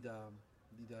mensen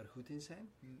die daar goed in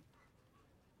zijn.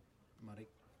 Maar ik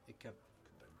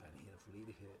ben geen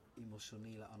volledige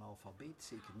emotionele analfabeet,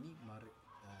 zeker niet, maar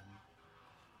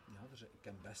ik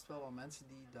ken best wel wat mensen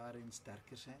die daarin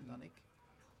sterker zijn dan ik.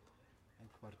 En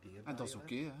ik waardeer dat. En dat is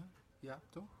oké, hè? Ja.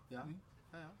 Toch? Ja. Nee?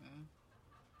 Ja.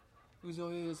 Hoe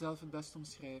zou je jezelf het best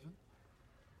omschrijven?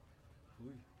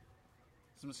 Oei.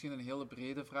 Dat is misschien een hele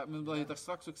brede vraag, maar omdat je daar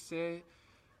straks ook zei,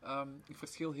 ik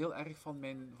verschil heel erg van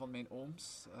mijn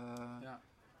ooms.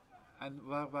 En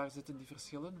waar zitten die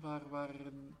verschillen? Waar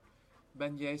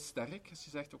ben jij sterk? Als je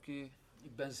zegt, oké...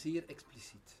 Ik ben zeer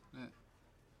expliciet. Ja.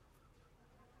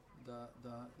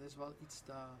 Dat is wel iets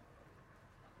dat...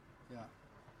 Ja.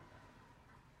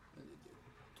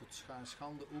 Tot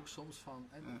schande ook soms van...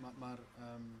 Maar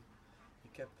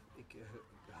ik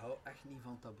hou echt niet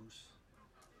van taboes.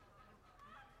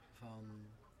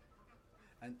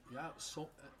 En ja,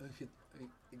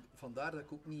 vandaar dat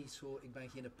ik ook niet zo... Ik ben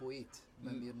geen poëet. Ik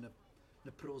ben meer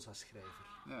een proza-schrijver.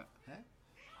 Ja.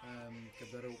 Ik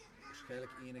heb daar ook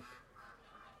waarschijnlijk enig...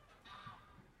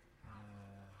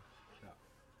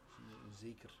 een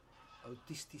zeker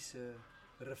autistische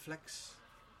reflex.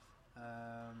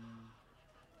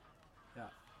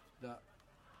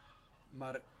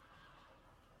 Maar...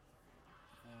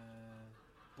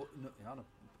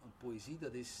 een poëzie,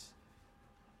 dat is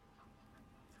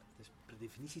per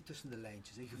definitie tussen de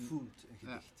lijntjes. Je voelt een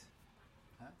gedicht.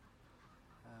 Ja.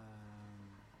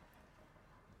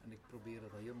 En ik probeer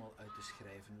dat helemaal uit te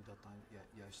schrijven, hoe dat dan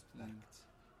juist werkt.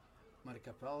 Maar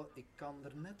ik kan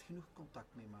er net genoeg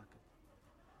contact mee maken.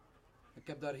 Ik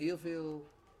heb daar heel veel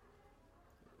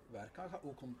werk aan gehad,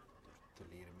 ook om te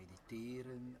leren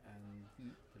mediteren en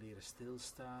te leren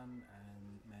stilstaan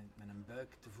en mijn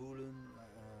buik te voelen,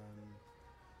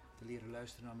 te leren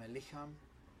luisteren naar mijn lichaam.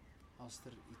 Als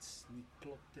er iets niet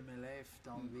klopt in mijn lijf,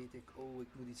 dan weet ik,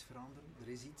 ik moet iets veranderen. Er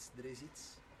is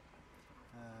iets.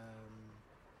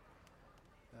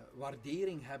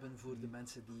 Waardering hebben voor de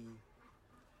mensen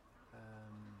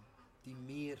die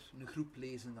meer een groep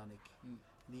lezen dan ik.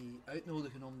 Die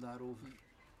uitnodigen om daarover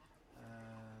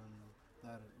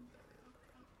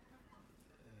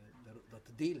dat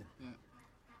te delen. Ja.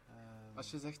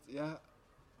 Als je zegt,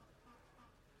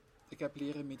 ik heb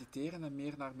leren mediteren en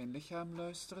meer naar mijn lichaam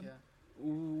luisteren.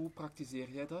 Hoe praktiseer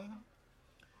jij dat?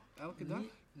 Elke dag?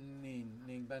 Nee,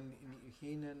 ik ben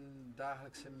geen een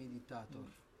dagelijkse meditator.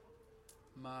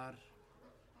 Maar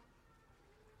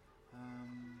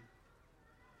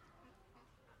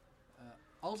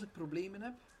als ik problemen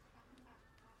heb,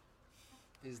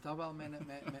 is dat wel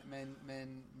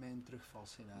mijn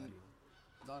terugvalscenario.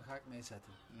 Dan ga ik mij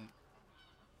zetten.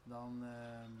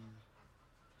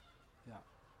 Ja.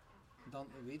 Dan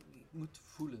weet ik moet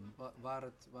voelen waar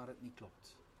het niet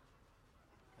klopt.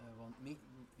 Want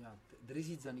er is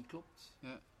iets dat niet klopt.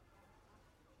 Ja.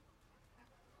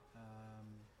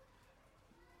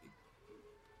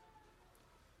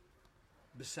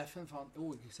 Beseffen van,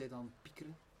 ik zei dan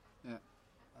piekeren. Ja.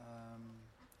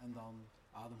 En dan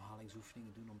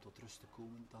ademhalingsoefeningen doen om tot rust te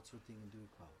komen. Dat soort dingen doe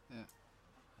ik wel. Ja.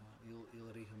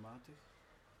 Heel regelmatig.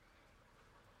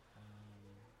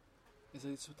 Is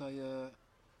er iets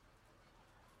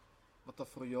wat dat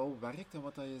voor jou werkt en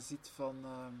wat dat je ziet van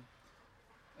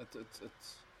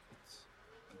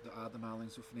de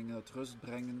ademhalingsoefeningen, het rust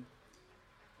brengen?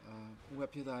 Hoe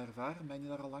heb je dat ervaren? Ben je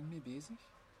daar al lang mee bezig?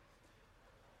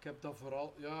 Ik heb dat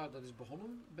vooral, dat is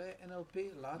begonnen bij NLP.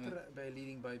 Later bij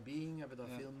Leading by Being hebben we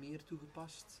dat veel meer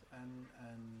toegepast. En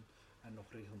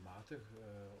nog regelmatig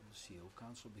op de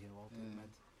CEO-council beginnen we altijd met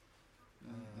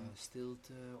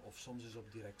stilte. Of soms is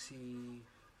op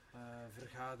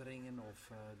directievergaderingen.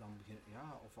 Of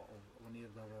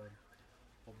wanneer dat we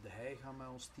op de hei gaan met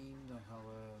ons team, dan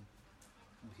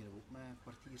beginnen we ook met een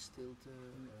kwartier stilte.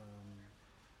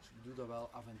 Dus ik doe dat wel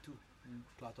af en toe.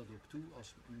 Ik laat dat ook toe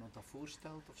als iemand dat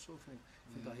voorstelt of zo. Ik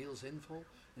vind dat heel zinvol.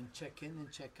 Een check-in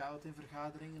en check-out in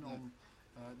vergaderingen.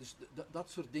 Dus dat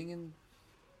soort dingen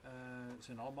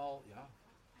zijn allemaal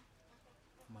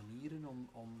manieren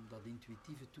om dat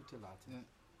intuïtieve toe te laten. Ja.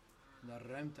 Daar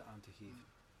ruimte aan te geven.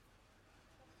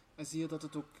 En zie je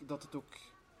dat het ook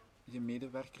je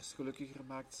medewerkers gelukkiger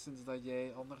maakt sinds dat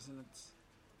jij anders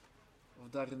of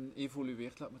daarin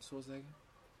evolueert, laat me het zo zeggen?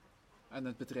 En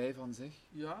het bedrijf aan zich?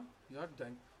 Ja, ik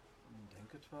denk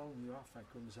het wel. Ja, ik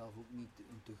wil mezelf ook niet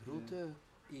een te grote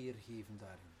eer geven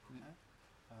daarin. Nee.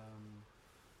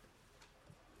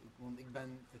 Want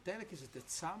uiteindelijk is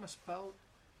het samenspel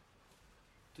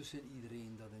tussen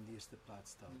iedereen dat in de eerste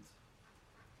plaats staat.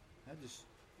 Dus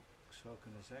ik zou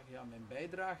kunnen zeggen, mijn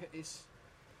bijdrage is...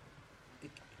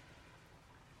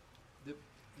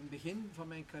 In het begin van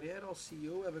mijn carrière als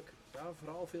CEO heb ik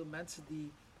vooral veel mensen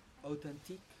die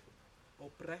authentiek,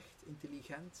 oprecht,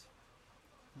 intelligent,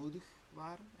 moedig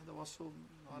waren. En dat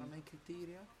waren mijn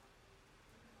criteria.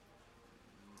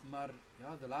 Maar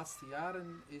de laatste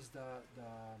jaren is dat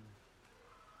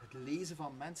het lezen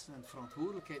van mensen en het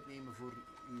verantwoordelijkheid nemen voor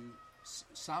uw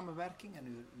samenwerking en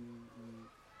uw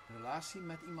relatie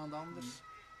met iemand anders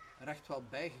er echt wel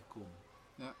bijgekomen.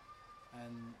 Ja.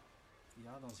 En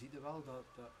dan zie je wel dat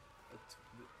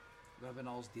we hebben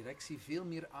als directie veel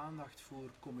meer aandacht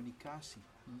voor communicatie.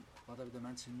 Wat hebben de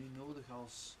mensen nu nodig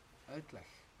als uitleg?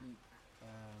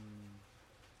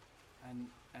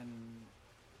 En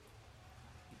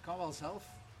ik kan wel zelf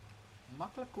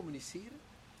makkelijk communiceren,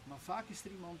 maar vaak is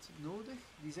er iemand nodig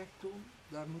die zegt, Toon,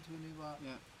 daar moeten we nu wat...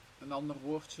 Ja. Een ander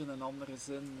woordje, een andere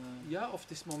zin. Of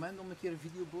het is het moment om een keer een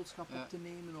videoboodschap op te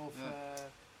nemen. Of,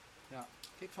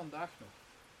 kijk, vandaag nog.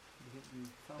 Het begint nu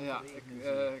fel te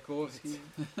regenen. Ik hoor het. Je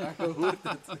hoort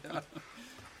het. Ja.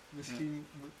 Misschien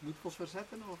moet ik ons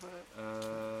verzetten? Of,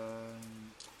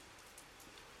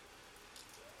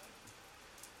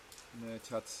 Nee,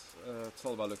 het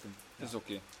zal wel lukken. Het is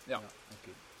oké. Ja.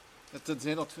 Okay.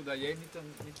 Tenzij dat jij niet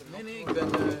een Nee, ik ben...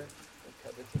 ik ga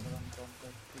dit er aan de kant.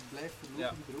 Ik blijf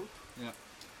voorlopig droog. Ja.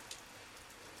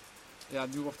 Ja,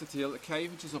 nu wordt het heel... Ik ga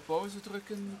eventjes op pauze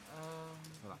drukken.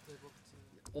 Voilà.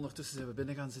 Ondertussen zijn we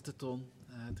binnen gaan zitten, Toon.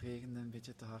 Het regende een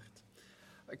beetje te hard.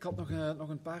 Ik had nog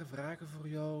een paar vragen voor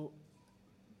jou.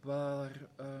 Waar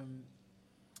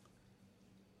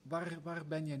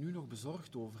ben jij nu nog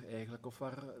bezorgd over eigenlijk? Of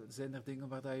waar zijn er dingen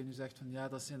waar dat je nu zegt van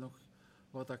dat zijn nog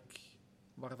waar dat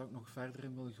ik nog verder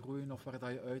in wil groeien? Of waar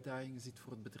dat je uitdagingen ziet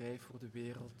voor het bedrijf, voor de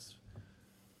wereld?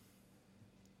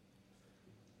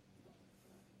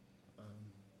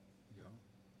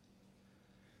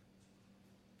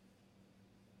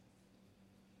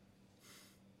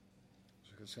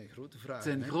 Dat zijn grote vragen. Het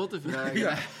zijn grote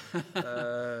vragen.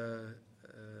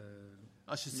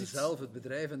 Als je mezelf, het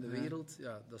bedrijf en de wereld,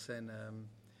 dat zijn...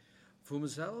 voor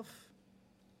mezelf,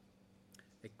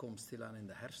 ik kom stilaan in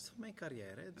de herfst van mijn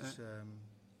carrière. Hè, dus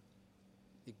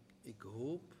ik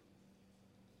hoop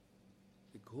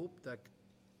dat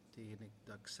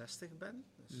dat ik 60 ben,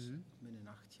 dus binnen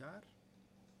 8 jaar,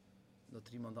 dat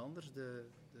er iemand anders de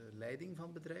leiding van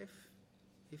het bedrijf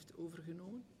heeft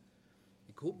overgenomen.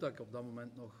 Ik hoop dat ik op dat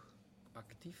moment nog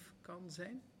actief kan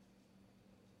zijn.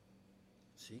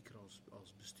 Zeker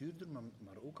als bestuurder,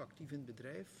 maar ook actief in het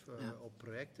bedrijf, op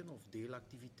projecten of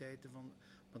deelactiviteiten.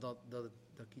 Maar dat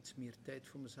ik iets meer tijd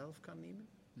voor mezelf kan nemen.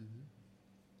 Mm-hmm.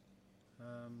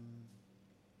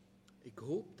 Ik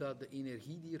hoop dat de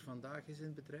energie die er vandaag is in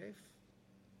het bedrijf,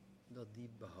 dat die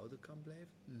behouden kan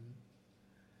blijven. Mm-hmm.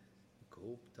 Ik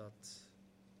hoop dat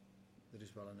er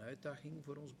is wel een uitdaging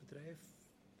voor ons bedrijf.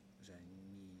 We zijn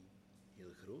niet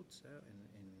heel groot, hè,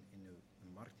 in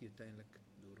een markt die uiteindelijk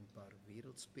door een paar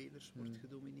wereldspelers wordt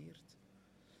gedomineerd.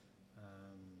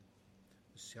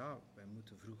 Dus ja, we hebben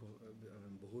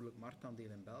een behoorlijk marktaandeel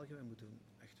in België. Wij moeten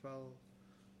echt wel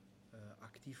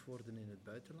actief worden in het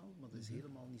buitenland, maar dat is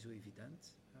helemaal niet zo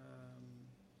evident.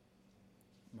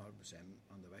 Maar we zijn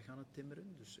aan de weg aan het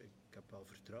timmeren, dus ik heb wel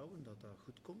vertrouwen dat dat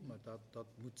goed komt, maar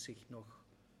dat moet zich nog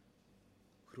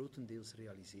grotendeels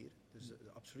realiseren. Dus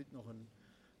absoluut nog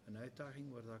een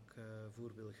uitdaging waar dat ik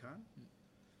voor wil gaan.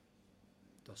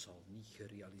 Dat zal niet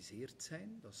gerealiseerd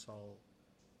zijn, dat zal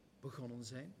begonnen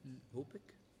zijn, hoop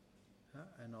ik.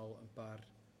 Ja, en al een paar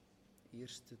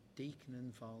eerste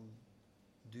tekenen van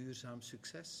duurzaam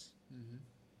succes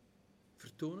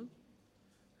vertonen.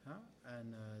 Ja,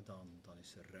 en dan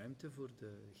is er ruimte voor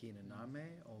degene na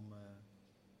mij om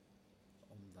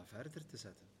dat verder te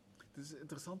zetten. Het is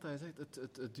interessant dat je zegt,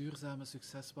 het duurzame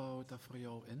succes, wat houdt dat voor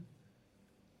jou in?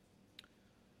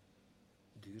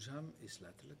 Duurzaam is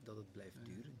letterlijk dat het blijft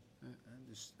duren. Ja.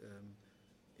 Dus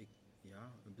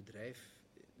een bedrijf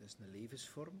is een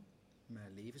levensvorm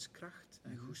met levenskracht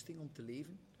en goesting om te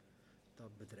leven.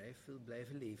 Dat bedrijf wil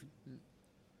blijven leven.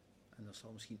 En dat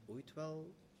zal misschien ooit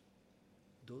wel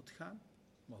doodgaan,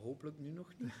 maar hopelijk nu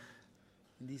nog niet.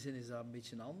 In die zin is dat een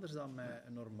beetje anders dan met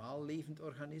een normaal levend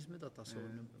organisme, dat zo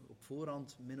op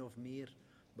voorhand min of meer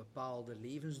bepaalde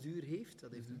levensduur heeft.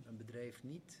 Dat heeft een bedrijf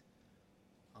niet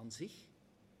aan zich.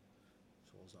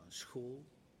 Zoals dat een school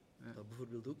dat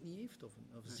bijvoorbeeld ook niet heeft, of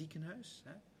een ziekenhuis.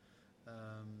 Hè.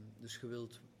 Dus je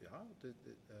wilt,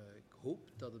 ik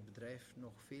hoop dat het bedrijf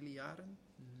nog vele jaren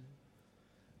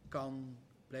kan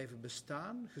blijven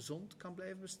bestaan, gezond kan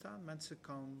blijven bestaan, mensen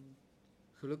kan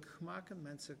gelukkig maken,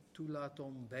 mensen toelaten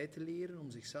om bij te leren, om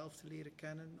zichzelf te leren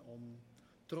kennen, om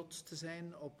trots te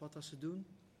zijn op wat dat ze doen.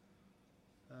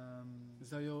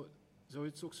 Zou je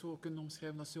het ook zo kunnen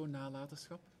omschrijven als jouw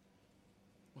nalatenschap?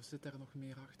 Of zit daar nog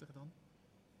meer achter dan?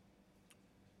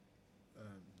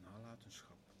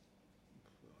 Nalatenschap.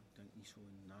 Ik denk niet zo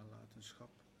in nalatenschap.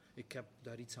 Ik heb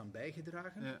daar iets aan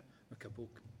bijgedragen, maar ik heb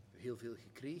ook heel veel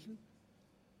gekregen.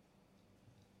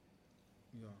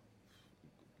 Ja,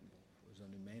 is dat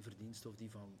nu mijn verdienste of die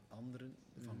van anderen,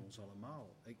 van ons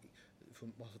allemaal?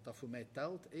 Wat dat voor mij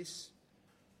telt is,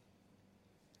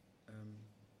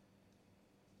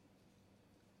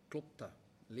 klopt dat?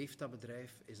 Leeft dat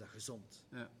bedrijf? Is dat gezond?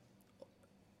 Ja.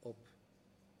 Op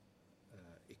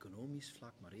economisch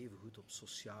vlak, maar evengoed op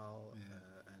sociaal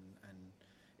en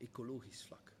ecologisch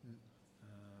vlak.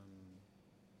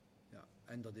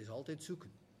 En dat is altijd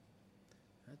zoeken.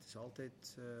 Het is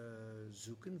altijd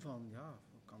zoeken van,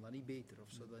 kan dat niet beter?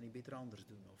 Of zou dat niet beter anders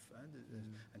doen?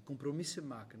 En compromissen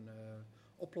maken,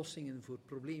 oplossingen voor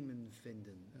problemen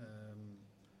vinden.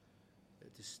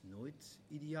 Het is nooit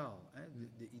ideaal.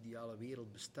 De ideale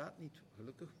wereld bestaat niet,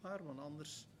 gelukkig maar, want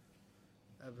anders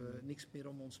hebben we niks meer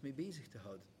om ons mee bezig te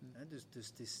houden. Dus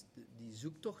het is, die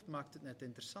zoektocht maakt het net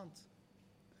interessant.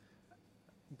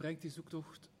 Brengt die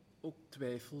zoektocht ook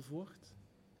twijfel voort?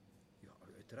 Ja,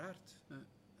 uiteraard.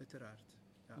 Uiteraard.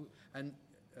 Ja. En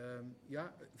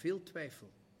veel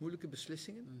twijfel. Moeilijke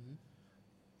beslissingen.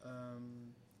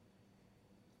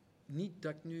 Niet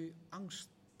dat ik nu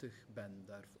angstig ben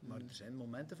daarvoor, maar er zijn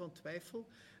momenten van twijfel.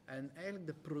 En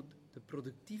eigenlijk de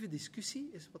productieve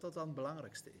discussie is wat dat dan het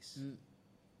belangrijkste is.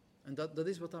 En dat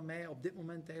is wat dat mij op dit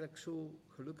moment eigenlijk zo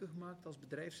gelukkig maakt als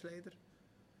bedrijfsleider.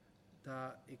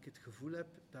 Dat ik het gevoel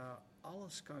heb dat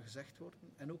alles kan gezegd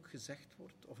worden en ook gezegd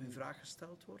wordt of in vraag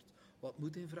gesteld wordt. Wat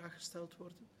moet in vraag gesteld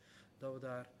worden? Dat we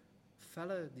daar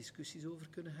felle discussies over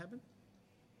kunnen hebben.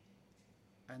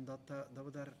 En dat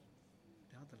we daar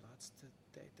de laatste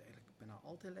tijd eigenlijk bijna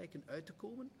altijd lijken uit te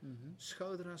komen,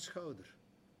 schouder aan schouder.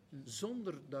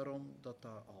 Zonder daarom dat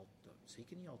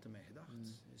zeker niet altijd mijn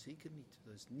gedacht. Zeker niet.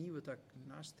 Dat is niet wat ik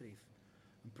nastreef.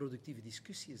 Een productieve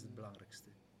discussie is het belangrijkste.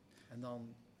 En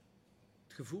dan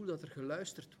het gevoel dat er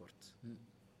geluisterd wordt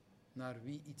naar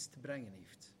wie iets te brengen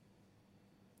heeft.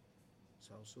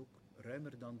 Zelfs ook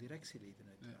ruimer dan directieleden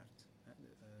uiteraard.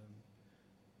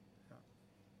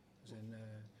 We zijn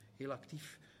heel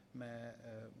actief met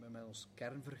onze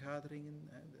kernvergaderingen.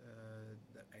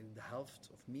 De helft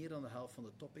of meer dan de helft van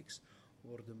de topics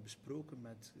worden besproken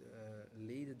met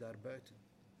leden daarbuiten.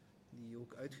 Die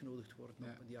ook uitgenodigd worden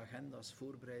om die agenda's,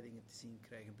 voorbereidingen te zien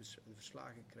krijgen,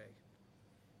 verslagen krijgen.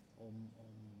 Om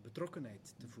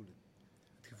betrokkenheid te voelen.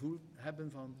 Het gevoel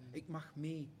hebben van, ik mag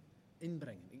mee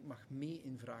inbrengen, ik mag mee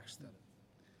in vraag stellen.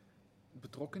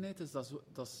 Betrokkenheid,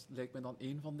 dat lijkt me dan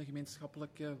een van de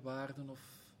gemeenschappelijke waarden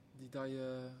of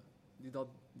die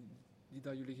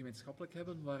dat jullie gemeenschappelijk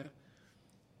hebben.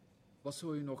 Wat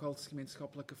zou je nog als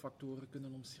gemeenschappelijke factoren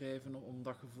kunnen omschrijven om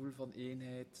dat gevoel van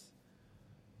eenheid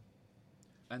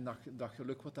en dat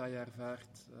geluk wat je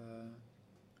ervaart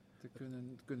te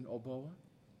kunnen opbouwen?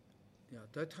 Ja,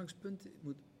 het uitgangspunt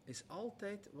is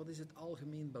altijd, wat is het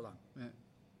algemeen belang? Ja.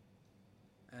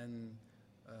 En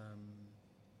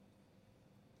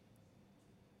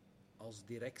als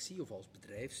directie of als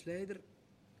bedrijfsleider,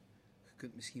 je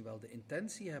kunt misschien wel de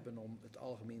intentie hebben om het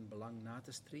algemeen belang na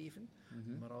te streven,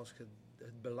 maar als je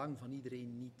het belang van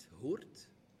iedereen niet hoort,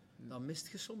 dan mist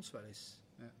je soms wel eens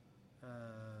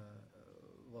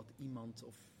wat iemand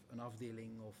of een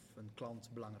afdeling of een klant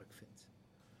belangrijk vindt.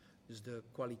 Dus de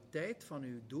kwaliteit van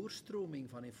uw doorstroming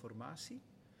van informatie,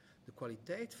 de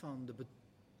kwaliteit van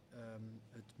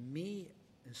het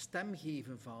een stem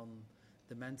geven van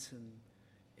de mensen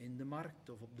in de markt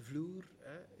of op de vloer,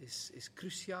 is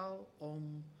cruciaal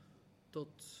om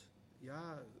tot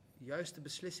juiste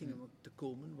beslissingen te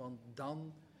komen, want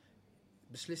dan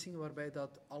beslissingen waarbij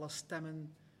dat alle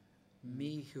stemmen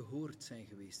mee gehoord zijn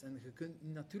geweest. En je kunt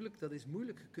natuurlijk, dat is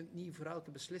moeilijk, je kunt niet voor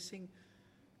elke beslissing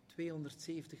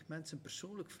 270 mensen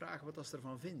persoonlijk vragen wat ze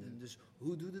ervan vinden. Dus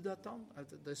hoe doe je dat dan?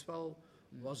 Dat is wel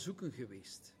wat zoeken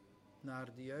geweest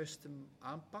naar de juiste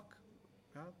aanpak.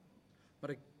 Ja. Maar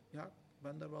ik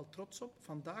ben daar wel trots op.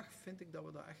 Vandaag vind ik dat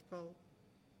we dat echt wel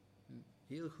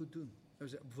heel goed doen. We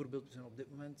zijn op dit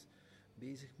moment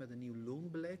bezig met een nieuw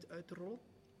loonbeleid uit te rollen.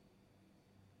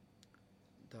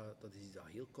 Dat is iets dat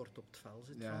heel kort op het vel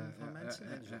zit van mensen.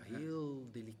 En dus dat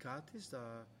heel delicaat is.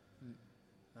 Dat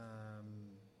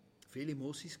veel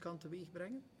emoties kan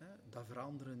teweegbrengen. Dat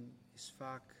veranderen is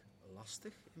vaak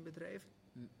lastig in bedrijven.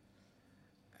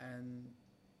 En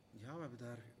we hebben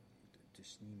daar... Het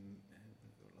is niet...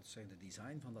 de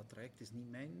design van dat traject is niet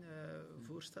mijn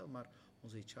voorstel, maar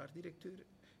onze HR-directeur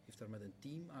heeft daar met een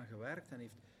team aan gewerkt en we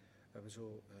hebben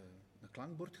zo een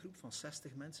klankbordgroep van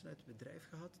 60 mensen uit het bedrijf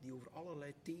gehad, die over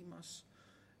allerlei thema's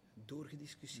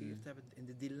doorgediscussieerd hebben, in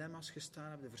de dilemma's gestaan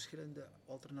hebben, de verschillende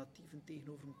alternatieven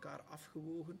tegenover elkaar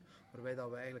afgewogen, waarbij dat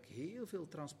we eigenlijk heel veel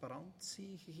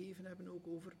transparantie gegeven hebben ook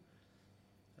over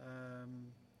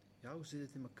hoe zit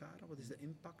het in elkaar, wat is de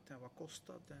impact en wat kost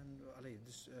dat? En,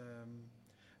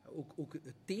 ook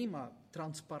het thema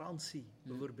transparantie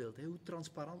bijvoorbeeld. Hoe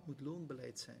transparant moet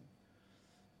loonbeleid zijn?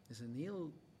 Dat is een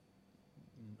heel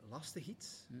lastig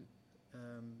iets.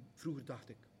 Vroeger dacht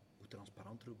ik, hoe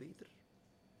transparanter, hoe beter.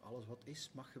 Alles wat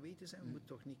is, mag geweten zijn, moet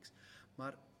toch niks.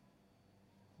 Maar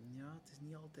het is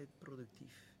niet altijd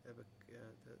productief.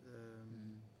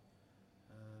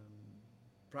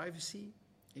 Privacy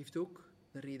heeft ook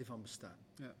een reden van bestaan.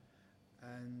 Ja.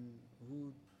 En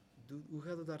hoe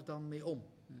gaat het daar dan mee om?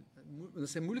 Dat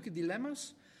zijn moeilijke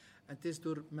dilemma's. En het is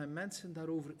door met mensen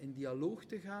daarover in dialoog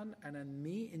te gaan en hen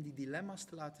mee in die dilemma's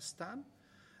te laten staan,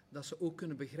 dat ze ook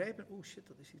kunnen begrijpen, oh shit,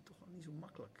 dat is hier toch wel niet zo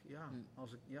makkelijk.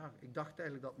 Ik dacht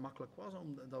eigenlijk dat het makkelijk was,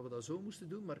 omdat we dat zo moesten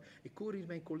doen, maar ik hoor hier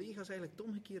mijn collega's eigenlijk het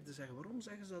omgekeerde zeggen. Waarom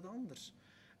zeggen ze dat anders?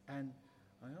 En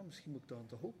misschien moet ik dan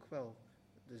toch ook wel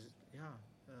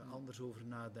anders over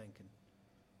nadenken.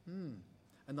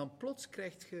 En dan plots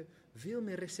krijg je veel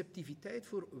meer receptiviteit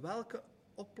voor welke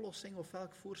oplossing of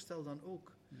welk voorstel dan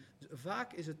ook. Dus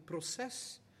vaak is het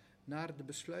proces naar de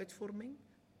besluitvorming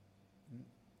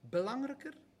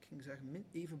belangrijker, ik ging zeggen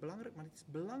even belangrijk, maar het is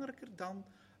belangrijker dan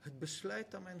het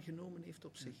besluit dat men genomen heeft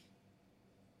op zich.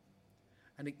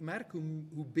 En ik merk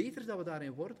hoe beter dat we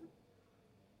daarin worden,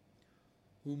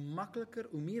 hoe makkelijker,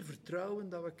 hoe meer vertrouwen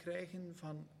dat we krijgen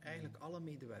van eigenlijk alle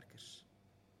medewerkers.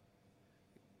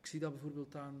 Ik zie dat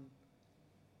bijvoorbeeld aan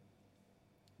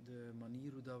de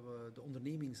manier hoe dat we, de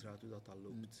ondernemingsraad, hoe dat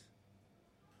loopt.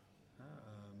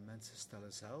 Mensen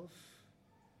stellen zelf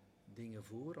dingen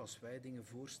voor. Als wij dingen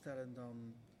voorstellen,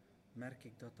 dan merk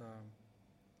ik dat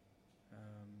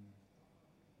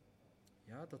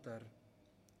daar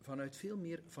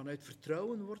vanuit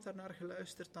vertrouwen wordt daar naar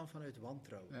geluisterd dan vanuit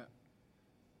wantrouwen. Ja.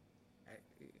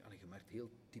 Je merkt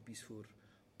heel typisch voor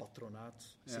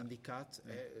patronaat, syndicaat.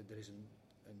 Ja. Er is een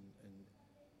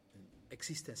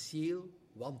existentieel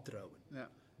wantrouwen.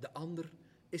 Ja. De ander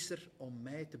is er om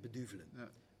mij te beduvelen.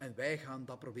 Ja. En wij gaan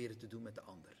dat proberen te doen met de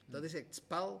ander. Dat is echt het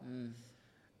spel.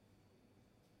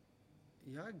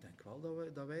 Ja, ik denk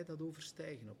wel dat wij dat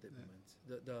overstijgen op dit moment.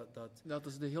 Dat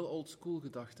is de heel old school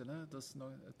gedachte, hè? Dat is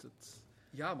nog het...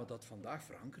 Ja, maar dat vandaag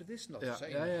verankerd is, dat Ja.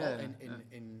 is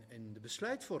in de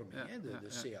besluitvorming, hè?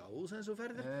 De cao's en zo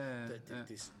verder. Het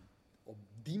is op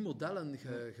die modellen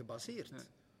gebaseerd. Ja,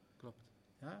 klopt.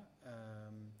 Ja,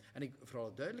 en voor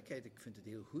alle duidelijkheid, ik vind het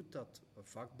heel goed dat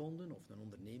vakbonden of een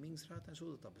ondernemingsraad en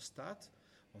zo, dat bestaat.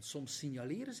 Want soms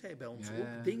signaleren zij bij ons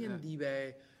ook dingen die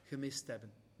wij gemist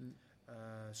hebben.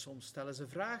 Soms stellen ze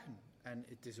vragen. En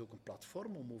het is ook een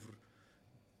platform om over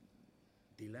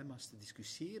dilemma's te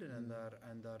discussiëren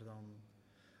en daar dan...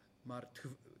 Maar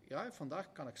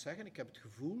vandaag kan ik zeggen, ik heb het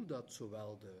gevoel dat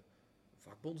zowel de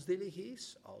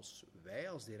vakbondsdelegees als wij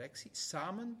als directie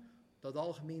samen dat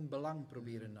algemeen belang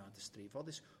proberen na te streven. Wat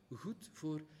is goed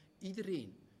voor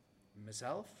iedereen?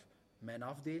 Mezelf, mijn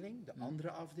afdeling, de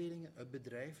andere afdelingen, het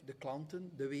bedrijf, de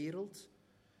klanten, de wereld.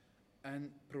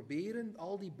 En proberen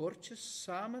al die bordjes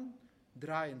samen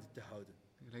draaiende te houden.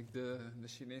 Gelijk de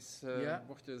Chinese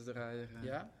bordjesdraaier.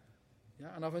 Ja,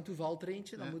 en af en toe valt er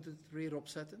eentje, dan moet het er weer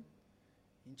opzetten.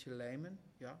 Eentje lijmen,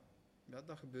 ja,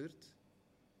 dat gebeurt.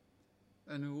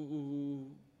 En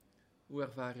hoe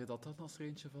ervaar je dat dan als er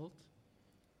eentje valt?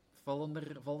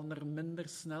 Vallen er minder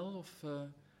snel? Of,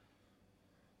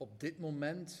 Op dit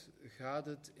moment gaat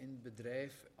het in het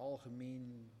bedrijf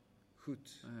algemeen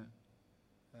goed.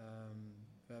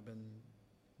 Ik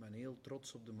ben heel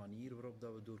trots op de manier waarop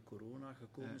dat we door corona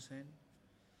gekomen zijn.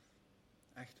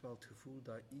 Echt wel het gevoel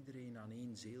dat iedereen aan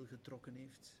één zeel getrokken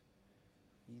heeft.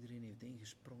 Iedereen heeft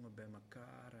ingesprongen bij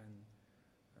elkaar en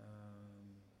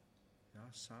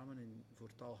samen voor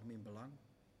het algemeen belang.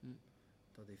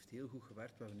 Dat heeft heel goed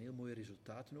gewerkt. We hebben heel mooie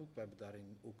resultaten ook. We hebben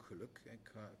daarin ook geluk.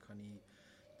 Ik ga niet...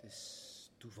 Het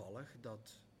is toevallig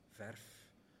dat verf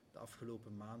de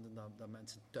afgelopen maanden dat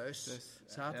mensen thuis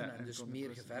zaten en dus meer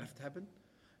geverfd hebben.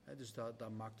 Dus dat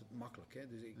maakt het makkelijk. Hè.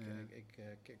 Dus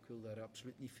ik wil daar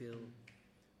absoluut niet veel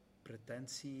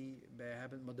pretentie bij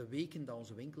hebben. Maar de weken dat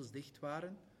onze winkels dicht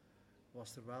waren,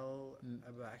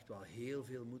 hebben we echt wel heel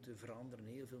veel moeten veranderen,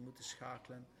 heel veel moeten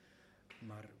schakelen.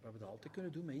 Maar we hebben dat altijd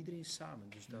kunnen doen met iedereen samen.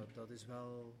 Dus dat is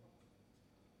wel...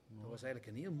 Dat was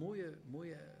eigenlijk een heel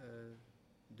mooie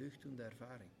deugddoende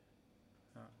ervaring.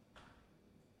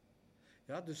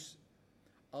 Ja, dus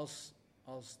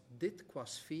als dit qua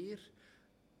sfeer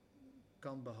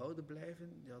kan behouden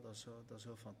blijven, ja, dat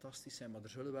zou fantastisch zijn. Maar er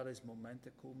zullen wel eens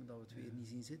momenten komen dat we het weer niet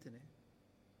zien zitten. Hè.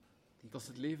 Dat is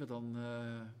het leven dan,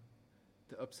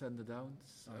 de ups en de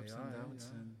downs.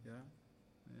 Ja.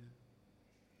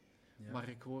 Maar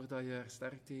ik hoor dat je er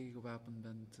sterk tegen gewapend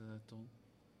bent, Toon.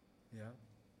 Ja,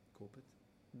 ik hoop het.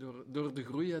 Door de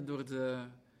groei en door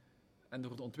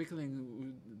de ontwikkeling,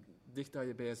 hoe dicht dat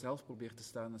je bij jezelf probeert te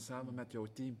staan en samen met jouw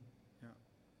team.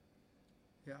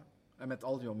 Ja. En met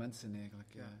al jouw mensen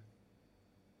eigenlijk.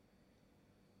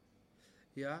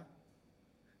 Ja.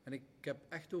 En ik heb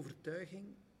echt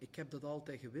overtuiging, ik heb dat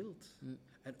altijd gewild.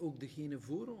 En ook degene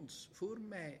voor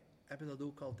mij, hebben dat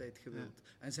ook altijd gewild.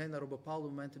 En zijn daar op bepaalde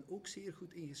momenten ook zeer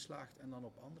goed in geslaagd en dan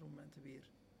op andere momenten weer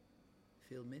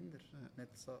veel minder.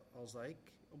 Net als dat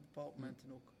ik op bepaalde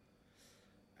momenten ook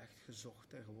echt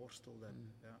gezocht en geworsteld heb.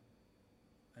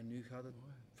 En nu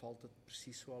valt het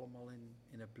precies zo allemaal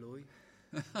in een plooi.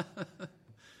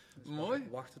 Dus mooi.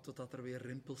 Wachten totdat er weer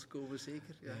rimpels komen,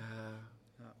 zeker. Ja.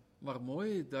 Maar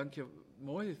mooi, dank je.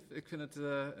 Mooi. Ik vind het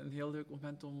een heel leuk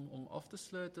moment om af te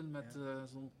sluiten met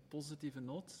zo'n positieve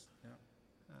noot. Ja.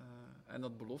 En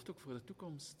dat belooft ook voor de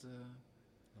toekomst.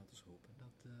 Laten we hopen.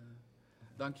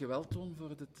 Dank je wel, Toon,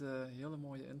 voor dit hele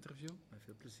mooie interview. Met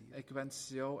veel plezier. Ik wens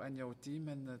jou en jouw team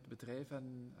en het bedrijf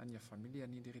en je familie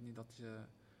en iedereen die dat je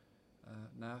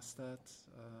nastaat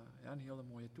een hele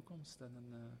mooie toekomst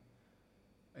en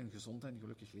een gezond en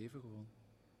gelukkig leven gewoon.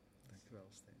 Dank je wel,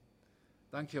 Stijn.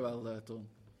 Dank je wel, Toon.